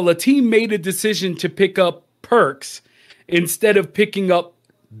 okay, well, a team made a decision to pick up Perks instead of picking up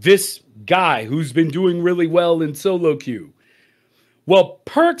this guy who's been doing really well in solo queue. Well,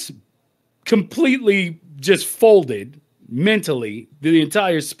 Perks completely just folded mentally the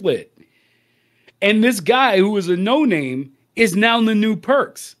entire split. And this guy who was a no-name is now the new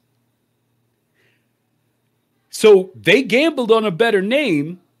Perks. So they gambled on a better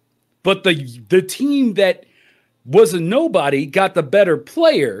name, but the team that was a nobody got the better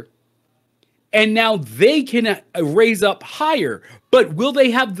player, and now they can raise up higher. But will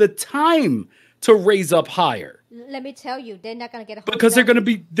they have the time to raise up higher? Let me tell you, they're not going to get a whole because they're going to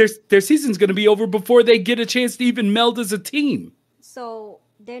be their season's going to be over before they get a chance to even meld as a team. So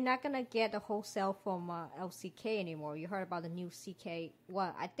they're not going to get a wholesale from LCK anymore. You heard about the new CK,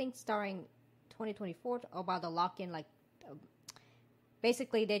 I think starting 2024, about the lock-in.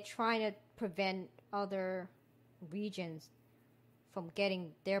 Basically, they're trying to prevent other regions from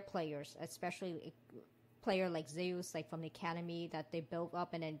getting their players, especially a player like Zeus, like from the academy that they built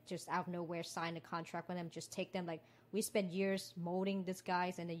up and then just out of nowhere sign a contract with them, just take them. Like, we spent years molding these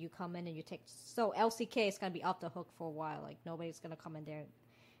guys and then you come in and you take. So LCK is going to be off the hook for a while. Like, nobody's going to come in there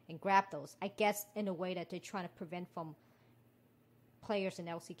and grab those. I guess in a way that they're trying to prevent from players in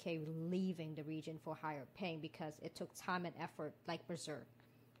LCK leaving the region for higher paying, because it took time and effort, like Berserk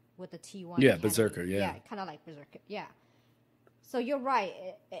with the T1. Yeah, Academy. Berserker, yeah. Kind of like Berserker, yeah. So you're right.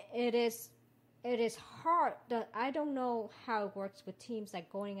 It is hard. I don't know how it works with teams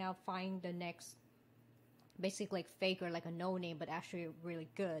like going out, finding the next, basically like faker, like a no-name, but actually really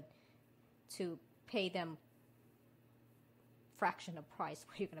good, to pay them fraction of price.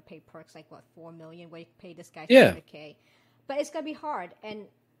 Where you're going to pay Perks like, what, $4 million, where you pay this guy $100K. But it's going to be hard. And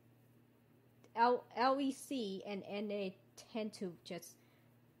LEC and NA tend to just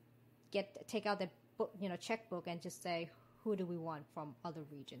take out the book, checkbook and just say, who do we want from other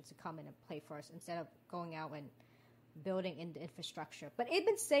regions to come in and play for us, instead of going out and building in the infrastructure. But it's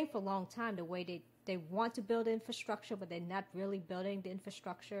been saying for a long time the way they want to build infrastructure, but they're not really building the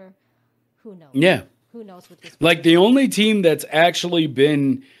infrastructure. Who knows? Yeah. Who knows what this? Like, the only team that's actually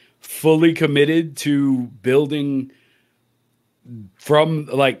been fully committed to building from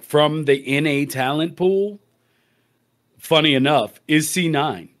the NA talent pool, funny enough, is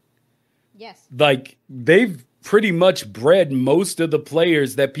C9. Yes. Like, they've pretty much bred most of the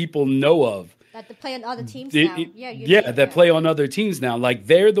players that people know of. That they play on other teams now. That play on other teams now. Like,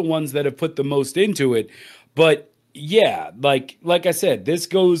 they're the ones that have put the most into it. But yeah, like I said, this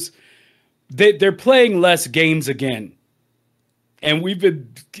goes. They're playing less games again, and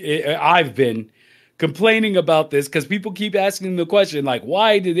I've been complaining about this because people keep asking the question, like,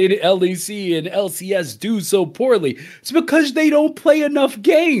 why did LEC and LCS do so poorly? It's because they don't play enough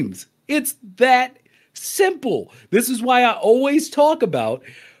games. It's that Simple. This is why I always talk about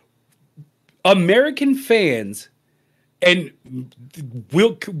American fans, and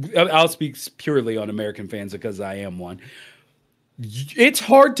I'll speak purely on American fans because I am one. It's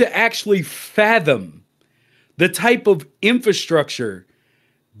hard to actually fathom the type of infrastructure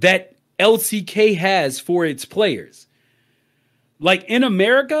that LCK has for its players. Like in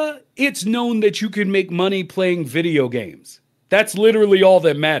America, it's known that you can make money playing video games. That's literally all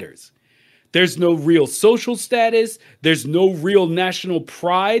that matters. There's no real social status. There's no real national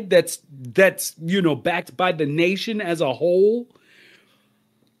pride that's backed by the nation as a whole.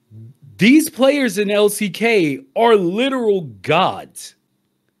 These players in LCK are literal gods.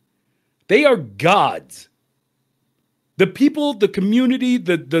 They are gods. The people, the community,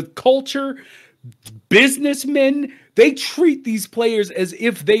 the culture, businessmen, they treat these players as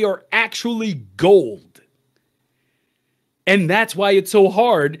if they are actually gold. And that's why it's so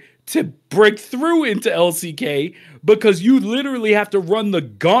hard to break through into LCK, because you literally have to run the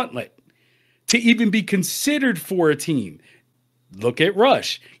gauntlet to even be considered for a team. Look at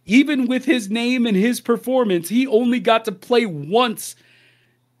Rush. Even with his name and his performance, he only got to play once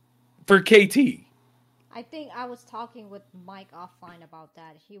for KT. I think I was talking with Mike offline about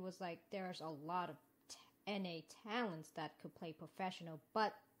that. He was like, there's a lot of NA talents that could play professional,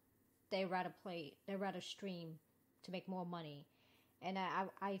 but they rather stream to make more money. And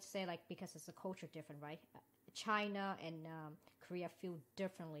I say, like, because it's a culture different, right? China and Korea feel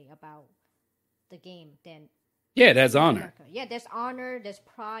differently about the game than Yeah, it has North honor. America. Yeah, there's honor, there's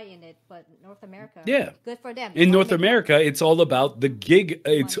pride in it, but North America, Yeah. good for them. In North America, it's all about the gig.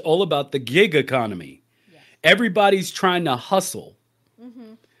 It's Money. all about the gig economy. Yes. Everybody's trying to hustle.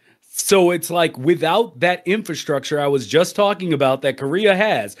 So it's like without that infrastructure I was just talking about that Korea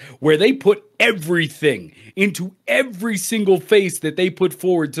has, where they put everything into every single face that they put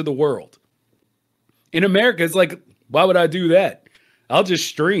forward to the world. In America, it's like, why would I do that? I'll just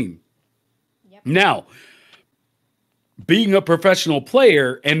stream. Yep. Now, being a professional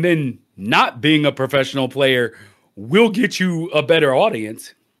player and then not being a professional player will get you a better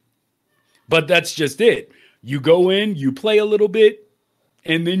audience. But that's just it. You go in, you play a little bit,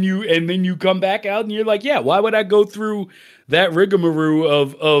 and then you come back out and you're like, yeah, why would I go through that rigmarole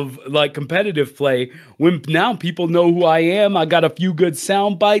of like competitive play when now people know who I am? I got a few good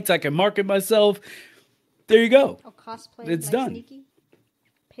sound bites. I can market myself. There you go. Oh, cosplay. It's like done. Sneaky.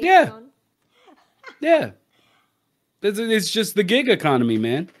 Yeah. Patreon. Yeah. It's just the gig economy,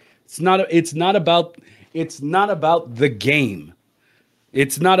 man. It's not about the game.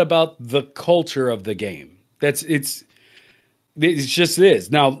 It's not about the culture of the game. It's just this.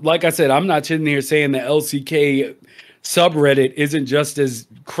 Now, like I said, I'm not sitting here saying the LCK subreddit isn't just as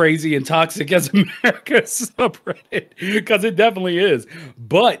crazy and toxic as America's subreddit, because it definitely is.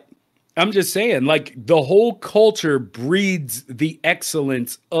 But I'm just saying, like, the whole culture breeds the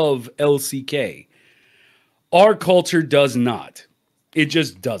excellence of LCK. Our culture does not. It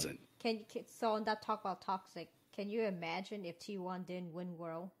just doesn't. So on that talk about toxic, can you imagine if T1 didn't win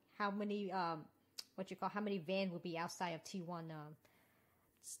World? How many how many vans would be outside of T1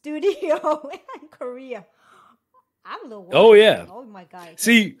 studio in Korea? I'm a little worried. Oh yeah. Oh my god.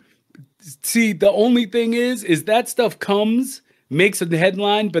 See, the only thing is that stuff makes a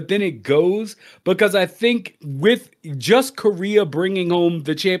headline, but then it goes, because I think with just Korea bringing home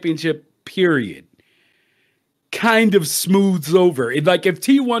the championship, period, kind of smooths over. Like if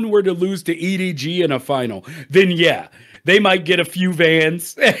T1 were to lose to EDG in a final, then yeah, they might get a few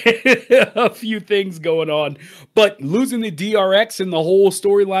vans, a few things going on. But losing the DRX and the whole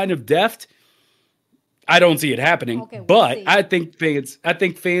storyline of Deft, I don't see it happening. Okay, we'll but see. I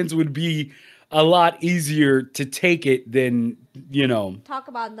think fans would be a lot easier to take it than, Talk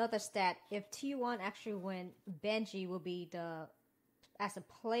about another stat. If T1 actually win, Benji will be as a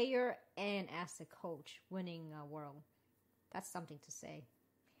player and as a coach winning World. That's something to say.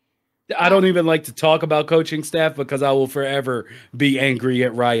 I don't even like to talk about coaching staff because I will forever be angry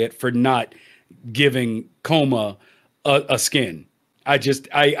at Riot for not giving Coma a skin. I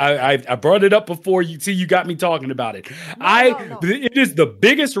brought it up before. You got me talking about it. No. It is the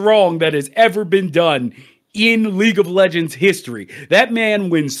biggest wrong that has ever been done in League of Legends history. That man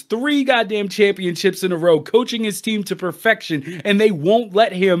wins 3 goddamn championships in a row, coaching his team to perfection, and they won't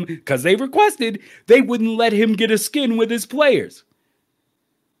let him, because they requested, they wouldn't let him get a skin with his players.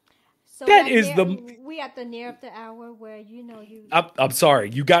 So we at the near of the hour where I'm sorry,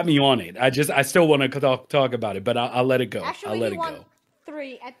 you got me on it. I still want to talk about it, but I'll let it go. Actually, I'll let it won go.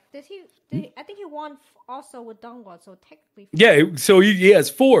 3. I think he won also with Dongwon, so technically 4. Yeah, so he has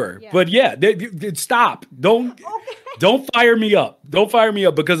 4. Yeah. But yeah, stop. Okay. Don't fire me up. Don't fire me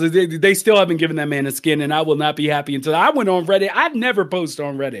up because they still haven't given that man a skin, and I will not be happy until I went on Reddit. I've never posted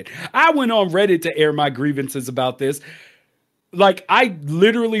on Reddit. I went on Reddit to air my grievances about this. Like I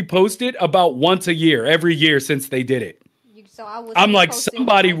literally posted about once a year, every year since they did it. So I will I'm see you like, posting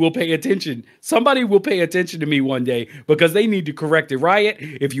somebody like will pay attention. Somebody will pay attention to me one day because they need to correct it. Riot,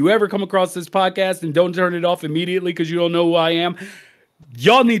 if you ever come across this podcast and don't turn it off immediately because you don't know who I am,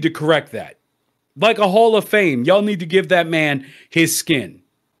 y'all need to correct that. Like a Hall of Fame, y'all need to give that man his skin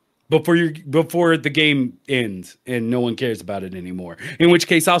before the game ends and no one cares about it anymore. In which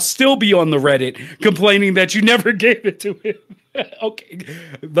case, I'll still be on the Reddit complaining that you never gave it to him. Okay,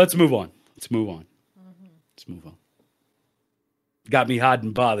 let's move on. Let's move on. Let's move on. Got me hot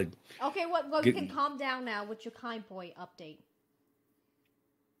and bothered. Okay, well, you can calm down now with your kind boy update.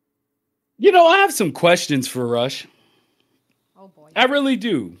 You know, I have some questions for Rush. Oh boy. I really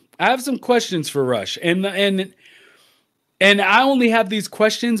do. I have some questions for Rush. And I only have these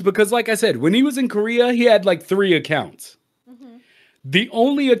questions because, like I said, when he was in Korea, he had like 3 accounts. Mm-hmm. The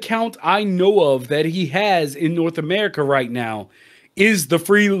only account I know of that he has in North America right now is the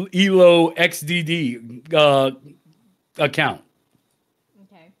free ELO XDD account.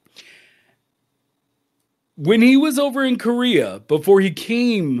 Okay. When he was over in Korea, before he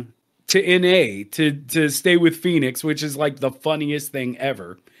came to NA to stay with Phoenix, which is like the funniest thing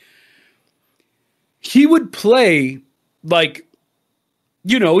ever, he would play like,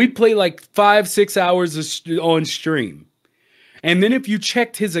 you know, he'd play like 5-6 hours on stream. And then if you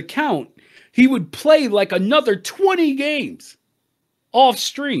checked his account, he would play like another 20 games off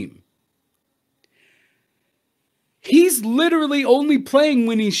stream. He's literally only playing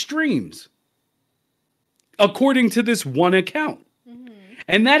when he streams, according to this one account. Mm-hmm.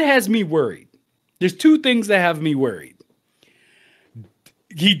 And that has me worried. There's 2 things that have me worried.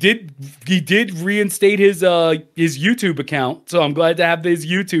 He did reinstate his YouTube account, so I'm glad to have his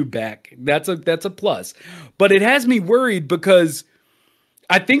YouTube back. That's a plus. But it has me worried because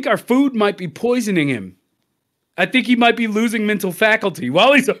I think our food might be poisoning him. I think he might be losing mental faculty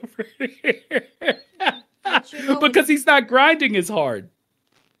while he's over here. Because he's not grinding as hard.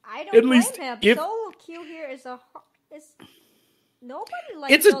 I don't blame him. Solo queue here is nobody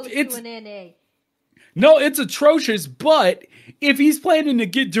likes solo queue in NA. No, it's atrocious, but if he's planning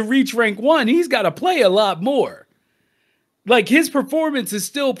to reach rank 1, he's got to play a lot more. Like, his performance is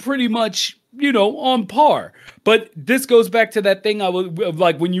still pretty much, you know, on par. But this goes back to that thing I was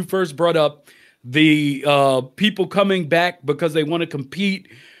like when you first brought up the people coming back because they want to compete.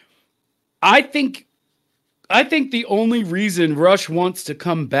 I think the only reason Rush wants to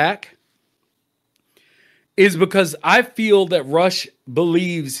come back is because I feel that Rush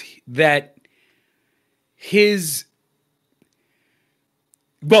believes that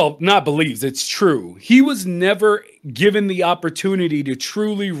not believes, it's true. He was never given the opportunity to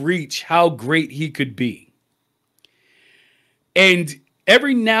truly reach how great he could be. And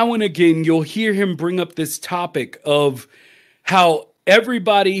every now and again, you'll hear him bring up this topic of how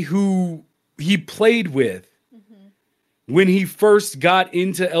everybody who he played with when he first got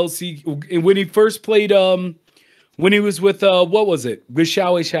into LC, when he first played, when he was with, what was it? With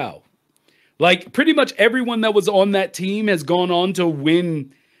Xiao Xiao. Like, pretty much everyone that was on that team has gone on to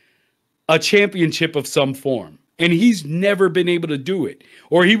win a championship of some form. And he's never been able to do it.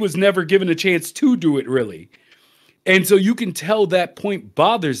 Or he was never given a chance to do it, really. And so you can tell that point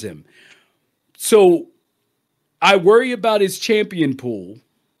bothers him. So I worry about his champion pool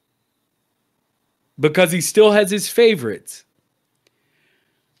because he still has his favorites.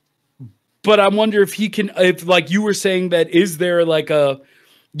 But I wonder if he can, if like you were saying that, is there like a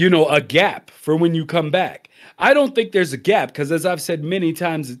gap for when you come back? I don't think there's a gap because, as I've said many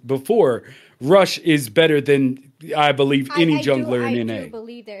times before, Rush is better than, I believe, any jungler in NA. I do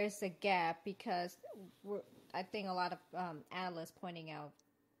believe there is a gap because I think a lot of analysts pointing out,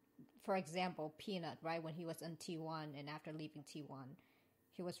 for example, Peanut, right, when he was in T1 and after leaving T1,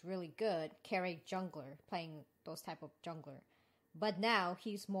 he was really good carrying jungler, playing those type of jungler. But now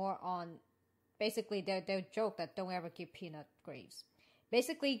he's more on, basically, their joke that don't ever give Peanut Graves.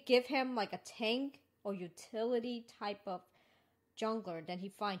 Basically, give him like a tank or utility type of jungler, then he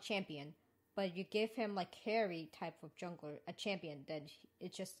find champion. But you give him like carry type of jungler, a champion, then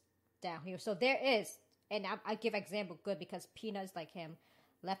it's just downhill. So there is, and I give example good because Peanuts like him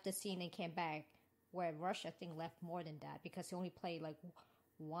left the scene and came back, where Rush I think left more than that because he only played like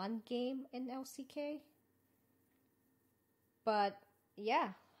 1 game in LCK. But yeah,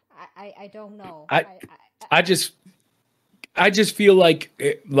 I don't know. I just feel like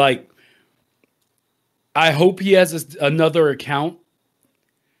I hope he has another account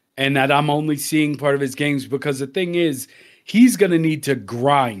and that I'm only seeing part of his games because the thing is, he's going to need to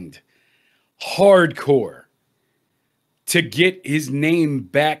grind hardcore to get his name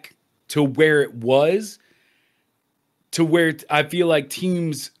back to where it was, to where I feel like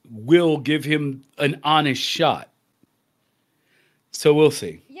teams will give him an honest shot. So we'll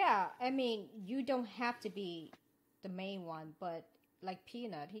see. Yeah, I mean, you don't have to be the main one, but like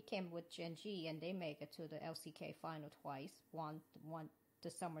Peanut, he came with Gen G and they make it to the LCK final twice. One the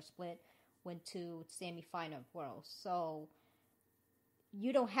summer split, went to semifinal Worlds. So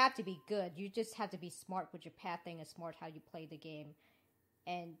you don't have to be good. You just have to be smart with your pathing and smart how you play the game.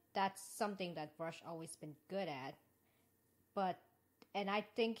 And that's something that Rush always been good at. But and I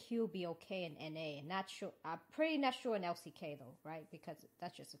think he'll be okay in NA. Not sure. I'm pretty not sure in LCK though, right? Because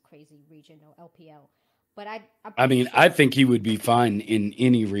that's just a crazy region or LPL. But I'm I pretty mean, sure. I think he would be fine in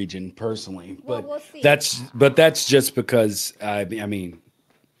any region personally, Well, but we'll see. that's just because I mean,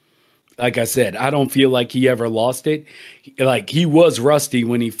 like I said, I don't feel like he ever lost it. Like he was rusty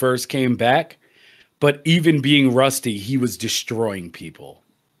when he first came back, but even being rusty, he was destroying people.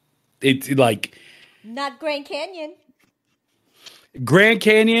 It's like Not Grand Canyon. Grand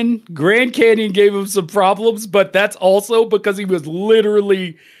Canyon gave him some problems, but that's also because he was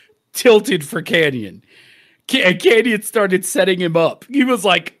literally tilted for Canyon. And Canyon started setting him up. He was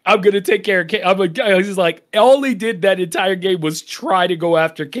like, I'm going to take care of Canyon. He's like, all he did that entire game was try to go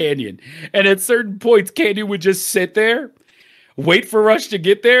after Canyon. And at certain points, Canyon would just sit there, wait for Rush to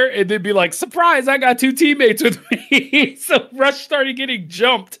get there, and then be like, surprise, I got two teammates with me. So Rush started getting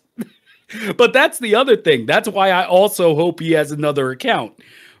jumped. But that's the other thing. That's why I also hope he has another account.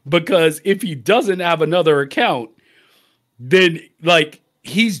 Because if he doesn't have another account, then like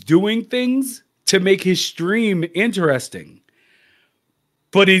he's doing things to make his stream interesting.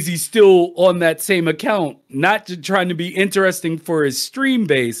 But is he still on that same account, not trying to be interesting for his stream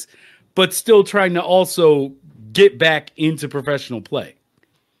base, but still trying to also get back into professional play?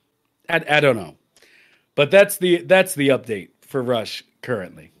 I don't know. But that's the update for Rush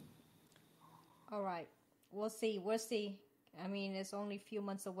currently. All right. We'll see. We'll see. I mean, it's only a few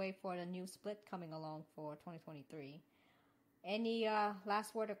months away for the new split coming along for 2023. Any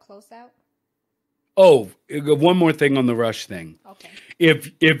last word or close out? Oh, one more thing on the Rush thing. Okay.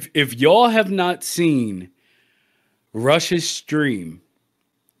 If y'all have not seen Rush's stream,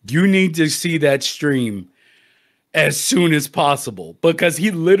 you need to see that stream as soon as possible because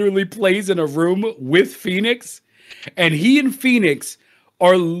he literally plays in a room with Phoenix, and he and Phoenix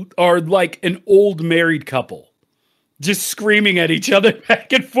are like an old married couple. Just screaming at each other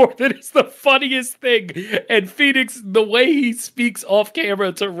back and forth. It is the funniest thing. And Phoenix, the way he speaks off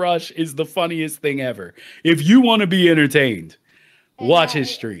camera to Rush is the funniest thing ever. If you want to be entertained, And watch his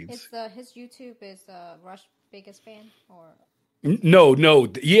streams. his YouTube is Rush biggest fan or No,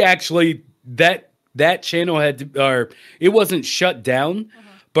 he actually that channel had to, or it wasn't shut down,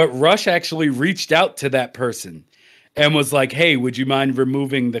 but Rush actually reached out to that person and was like, "Hey, would you mind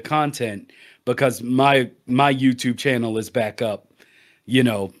removing the content because my YouTube channel is back up? You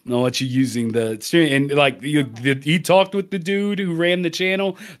know, I'll let you using the stream." And like he talked with the dude who ran the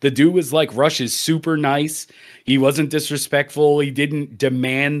channel. The dude was like, "Rush is super nice. He wasn't disrespectful. He didn't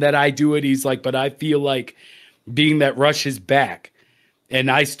demand that I do it. He's like, but I feel like being that Rush is back." And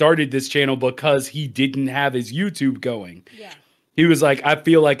I started this channel because he didn't have his YouTube going. yeah. He was like, I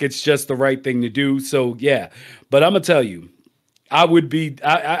feel like it's just the right thing to do. So yeah. But I'm gonna tell you, I would be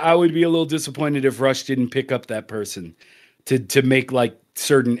a little disappointed if Rush didn't pick up that person to make like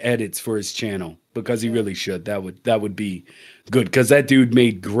certain edits for his channel because he really should. That would be good because that dude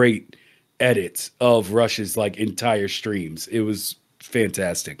made great edits of Rush's like entire streams. It was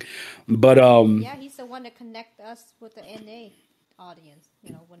fantastic. But Yeah, he's the one that connect us with the NA audience.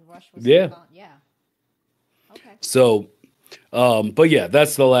 You know, when Rush was yeah. on. Yeah. Okay. So but yeah,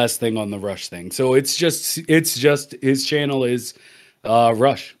 that's the last thing on the Rush thing. So it's just his channel is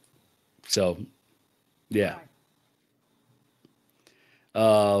Rush. So yeah. All right.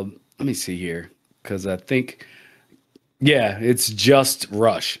 Let me see here because I think yeah, it's just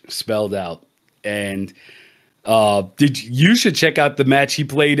Rush spelled out. And you should check out the match he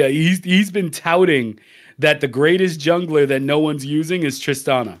played. He's been touting that the greatest jungler that no one's using is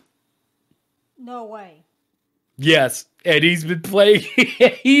Tristana. No way. Yes, and he's been playing.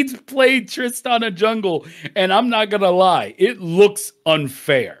 He's played Tristana jungle, and I'm not gonna lie, it looks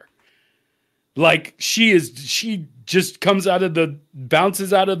unfair. Like she just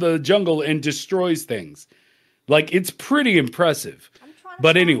bounces out of the jungle and destroys things. Like it's pretty impressive. I'm trying to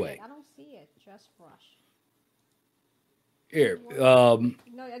But find anyway, it. I don't see it. Just Rush. Here, No,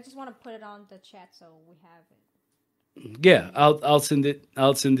 I just want to put it on the chat so we have yeah, I'll send it.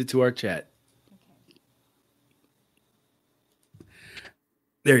 I'll send it to our chat. it. Okay.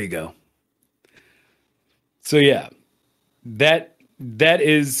 There you go. So yeah, that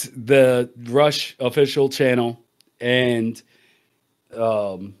is the Rush official channel, and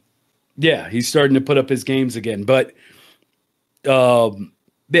um, yeah, he's starting to put up his games again. But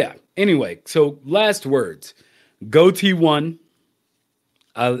yeah. Anyway, so last words. Go T1.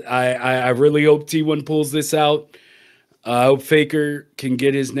 I really hope T1 pulls this out. I hope Faker can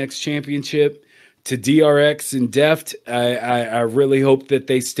get his next championship. To DRX and Deft, I really hope that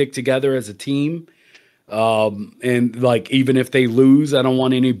they stick together as a team. And like, even if they lose, I don't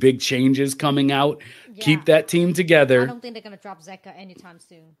want any big changes coming out. Yeah, Keep that team I together. don't think they're gonna drop Zeka anytime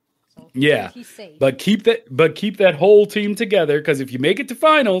soon. So Yeah. he's safe. But keep that whole team together, because if you make it to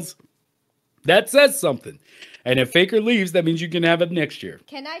finals, that says something. And if Faker leaves, that means you can have it next year.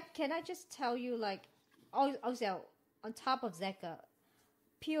 Can I just tell you, like, also on top of Zeka,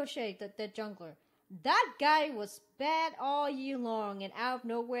 Piochet, the jungler, that guy was bad all year long, and out of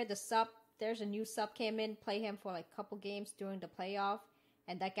nowhere, there's a new sub came in, play him for like a couple games during the playoff,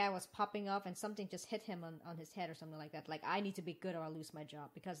 and that guy was popping off, and something just hit him on his head or something like that. Like, I need to be good or I lose my job,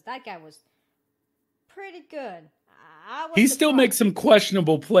 because that guy was pretty good. I was He still makes surprised. some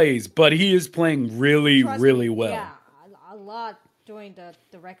questionable plays, but he is playing really, Trust me, really well. yeah, a lot during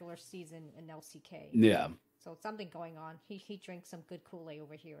the regular season in LCK. Yeah. So something going on. He drinks some good Kool-Aid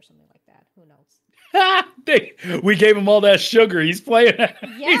over here or something like that. Who knows? We gave him all that sugar. He's playing.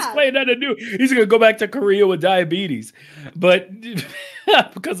 He's Yeah. playing at a new. He's gonna go back to Korea with diabetes, but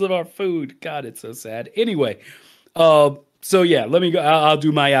because of our food, God, it's so sad. Anyway, so yeah, let me go. I'll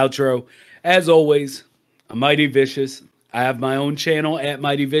do my outro. As always, I'm Mighty Vicious. I have my own channel at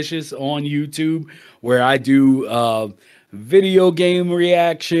Mighty Vicious on YouTube where I do video game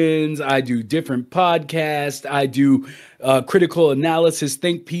reactions. I do different podcasts. I do critical analysis,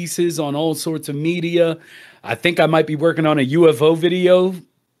 think pieces on all sorts of media. I think I might be working on a UFO video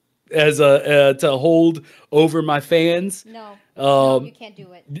as a to hold over my fans. No, you can't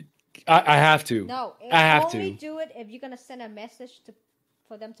do it. I have to. No, I have only to. do it if you're gonna send a message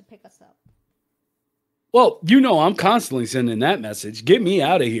for them to pick us up. Well, I'm constantly sending that message. Get me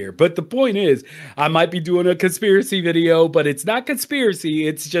out of here. But the point is, I might be doing a conspiracy video, but it's not conspiracy.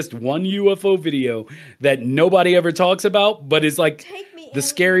 It's just one UFO video that nobody ever talks about, but it's like Take me, the Ellie.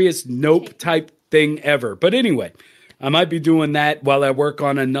 scariest nope Take me. type thing ever. But anyway, I might be doing that while I work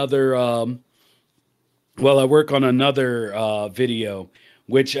on another video,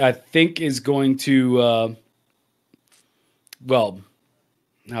 which I think is going to well,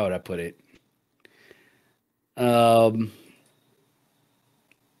 how would I put it? Um,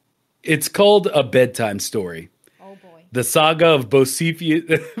 it's called A Bedtime Story. Oh boy. The Saga of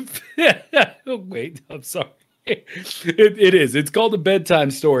Bocephus. Oh, wait, I'm sorry. It is. It's called A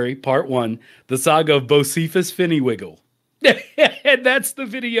Bedtime Story, Part 1. The Saga of Bocephus Finnywiggle. And that's the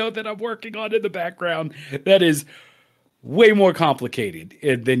video that I'm working on in the background. That is way more complicated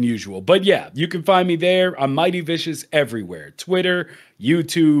than usual. But yeah, you can find me there. I'm Mighty Vicious everywhere. Twitter,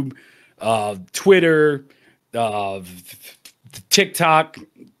 YouTube, Twitter, TikTok,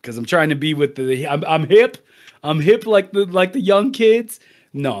 because I'm trying to be with I'm hip. I'm hip like the young kids.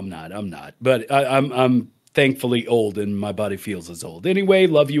 No, I'm not. I'm not. But I'm thankfully old, and my body feels as old. Anyway,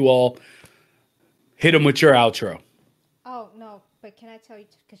 love you all. Hit them with your outro. Oh no, but can I tell you,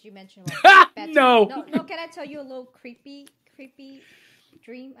 because you mentioned like bad No. no, can I tell you a little creepy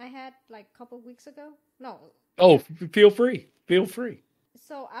dream I had like a couple weeks ago? No. Oh, Yeah. feel free. Feel free.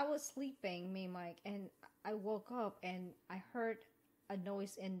 So I was sleeping, me and Mike, and I woke up and I heard a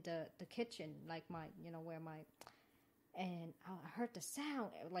noise in the kitchen, like my, where my, and I heard the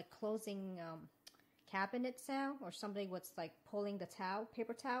sound, like closing cabinet sound, or somebody was like pulling the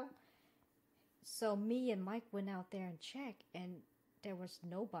paper towel. So me and Mike went out there and checked, and there was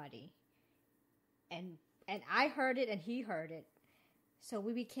nobody. And I heard it, and he heard it. So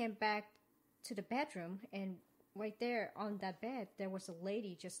we came back to the bedroom, and right there on that bed, there was a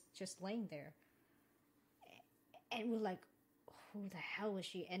lady just laying there. And we're like, who the hell is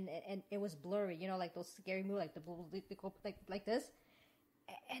she? And it was blurry, like those scary movies, like they go like this.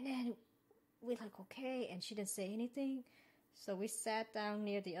 And then we're like, okay, and she didn't say anything. So we sat down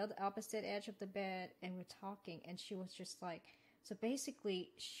near the other opposite edge of the bed, and we're talking, and she was just like, so basically,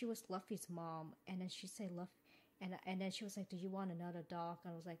 she was Luffy's mom, and then she said Luffy, and then she was like, do you want another dog?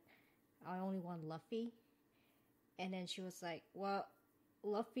 And I was like, I only want Luffy. And then she was like, well,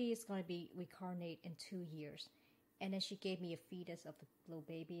 Luffy is going to be reincarnate in 2 years. And then she gave me a fetus of the little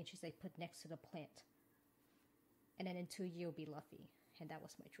baby, and she's like, put next to the plant. and then in 2 years you'll be Luffy, and that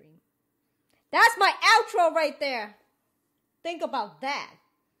was my dream. That's my outro right there. Think about that.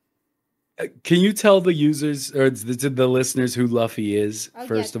 Can you tell the users or the listeners who Luffy is, Oh yes,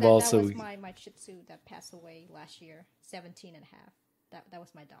 first of that, all? that So was my Shih Tzu that passed away last year, 17 and a half. That was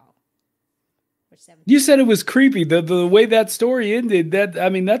my dog. For 17. you said it was creepy. The way that story ended, that I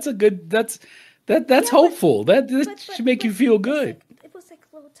mean, that's a good. That's Yeah, hopeful. That should make you feel good. It was like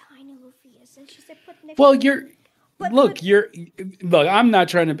little tiny Luffy's, and she said, "Put next." Well, to you're but, look, but look. I'm not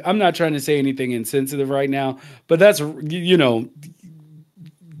trying to say anything insensitive right now, but that's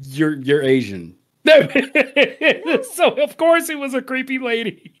you're Asian. no, So of course it was a creepy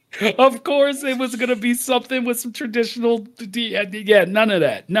lady. Of course it was gonna be something with some traditional. Yeah, none of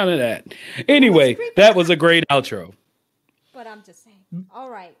that. None of that. it was Anyway, creepy. that was a great outro. But I'm just saying. All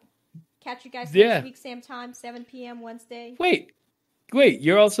right, catch you guys Yeah. next week, same time, 7 p.m. Wednesday. Wait.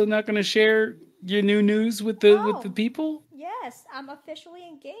 You're also not gonna share your new news with the Oh, people? yes, I'm officially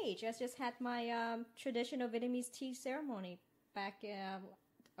engaged. I just had my traditional Vietnamese tea ceremony back.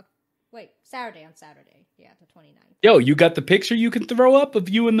 Saturday on Saturday. Yeah, the 29th. Yo, you got the picture you can throw up of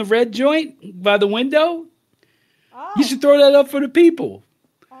you in the red joint by the window? You Oh, should throw that up for the people.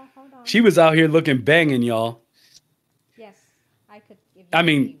 hold on. She was out here looking banging, y'all. Yes, I could give I you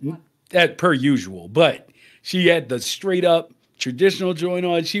maybe mean, one. that per usual, but she had the straight up traditional joint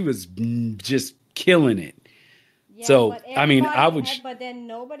on. She was just killing it. Yeah, So, but I mean, but then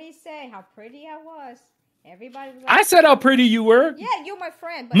nobody say how pretty I was. Everybody was like, I said how pretty you were. "Yeah, you're my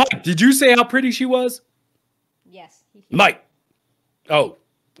friend." But Mike, did you say how pretty she was? yes, Mike. Oh,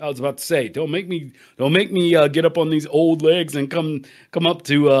 I was about to say, don't make me get up on these old legs and come up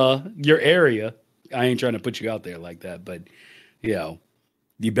to your area. I ain't trying to put you out there like that, but you know,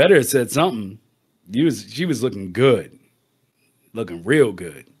 you better have said something. She was looking good, looking real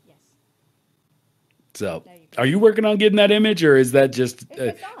good. yes, So, there you go. are you working on getting that image, or is that just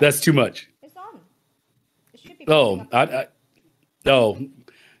It's on. that's too much? It's on. It should be popping Oh, up. oh,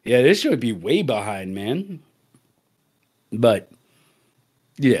 yeah, this should be way behind, man. But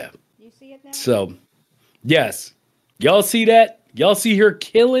yeah, You see it now? so yes, y'all see that? Y'all see her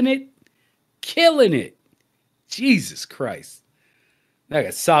killing it, killing it. Jesus Christ, I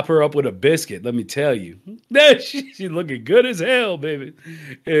could sop her up with a biscuit. Let me tell you, she's looking good as hell, baby.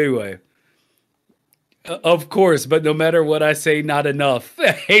 Anyway. Of course, but no matter what I say, not enough.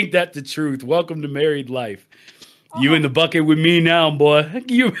 Ain't that the truth? Welcome to married life. You in the bucket with me now, boy.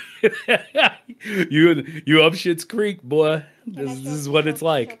 You up Shit's Creek, boy. This is what it's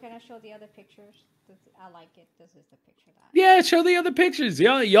like. Can I show the other pictures? I like it. This is the picture that. Yeah, show the other pictures.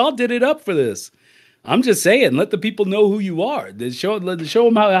 Y'all did it up for this. I'm just saying, let the people know who you are. Show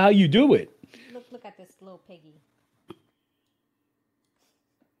them how you do it. Look at this little piggy.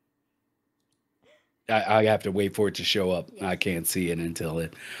 I have to wait for it to show up. Yes. I can't see it until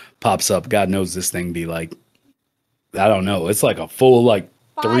it pops up. God knows this thing be like, I don't know. It's like a full 3 minutes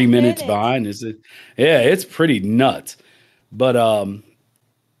 5 minutes. behind. Is it? Yeah, it's pretty nuts. But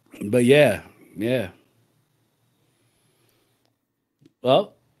yeah.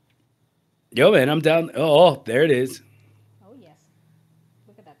 Well, yo man, I'm down. Oh, there it is. Oh yes.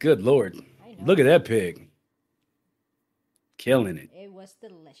 Look at that. Good Lord. I know. Look at that pig. Killing it. It was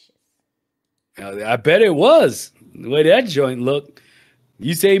delicious. I bet it was. The way that joint looked.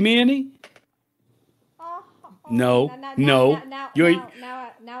 You say me any? Oh, No. Now, No. You ain't.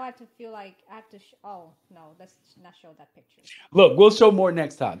 now I have to feel like I have to. Oh no, let's not show that picture. Look, we'll show more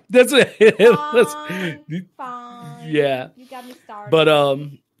next time. That's it. Fine. Yeah. You got me started. But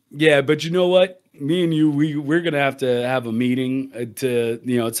yeah, but you know what? Me and you, we're gonna have to have a meeting to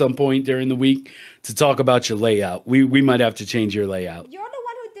at some point during the week to talk about your layout. We might have to change your layout. You're the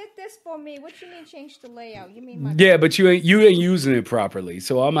one who did this for me. What you mean change the layout? You mean my Yeah, but you ain't using it properly.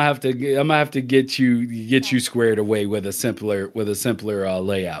 So I'm gonna have to get you squared away with a simpler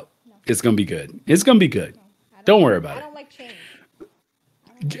layout. No. It's gonna be good. It's gonna be good. Don't worry about I it. don't like change.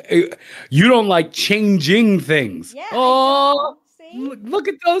 You don't like changing things. Yeah. Oh, I don't. See? look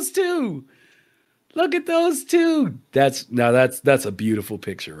at those two. Look at those two. That's a beautiful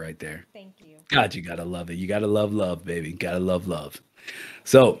picture right there. Thank you. God, you gotta love it. You gotta love, baby. Gotta love.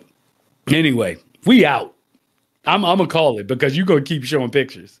 So, anyway, we out. I'm gonna call it because you're gonna keep showing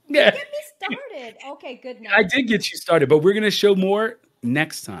pictures. Yeah, Get me started. Okay, good night. I did get you started, but we're gonna show more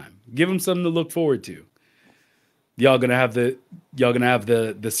next time. Give them something to look forward to. Y'all gonna have the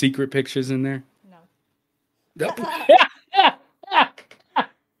secret pictures in there. No.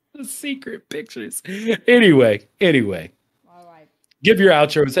 The secret pictures. Anyway. All right. Give your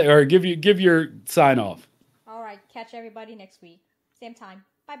outro or give your sign off. All right. Catch everybody next week. Same time.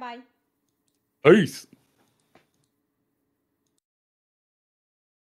 Bye bye. Peace.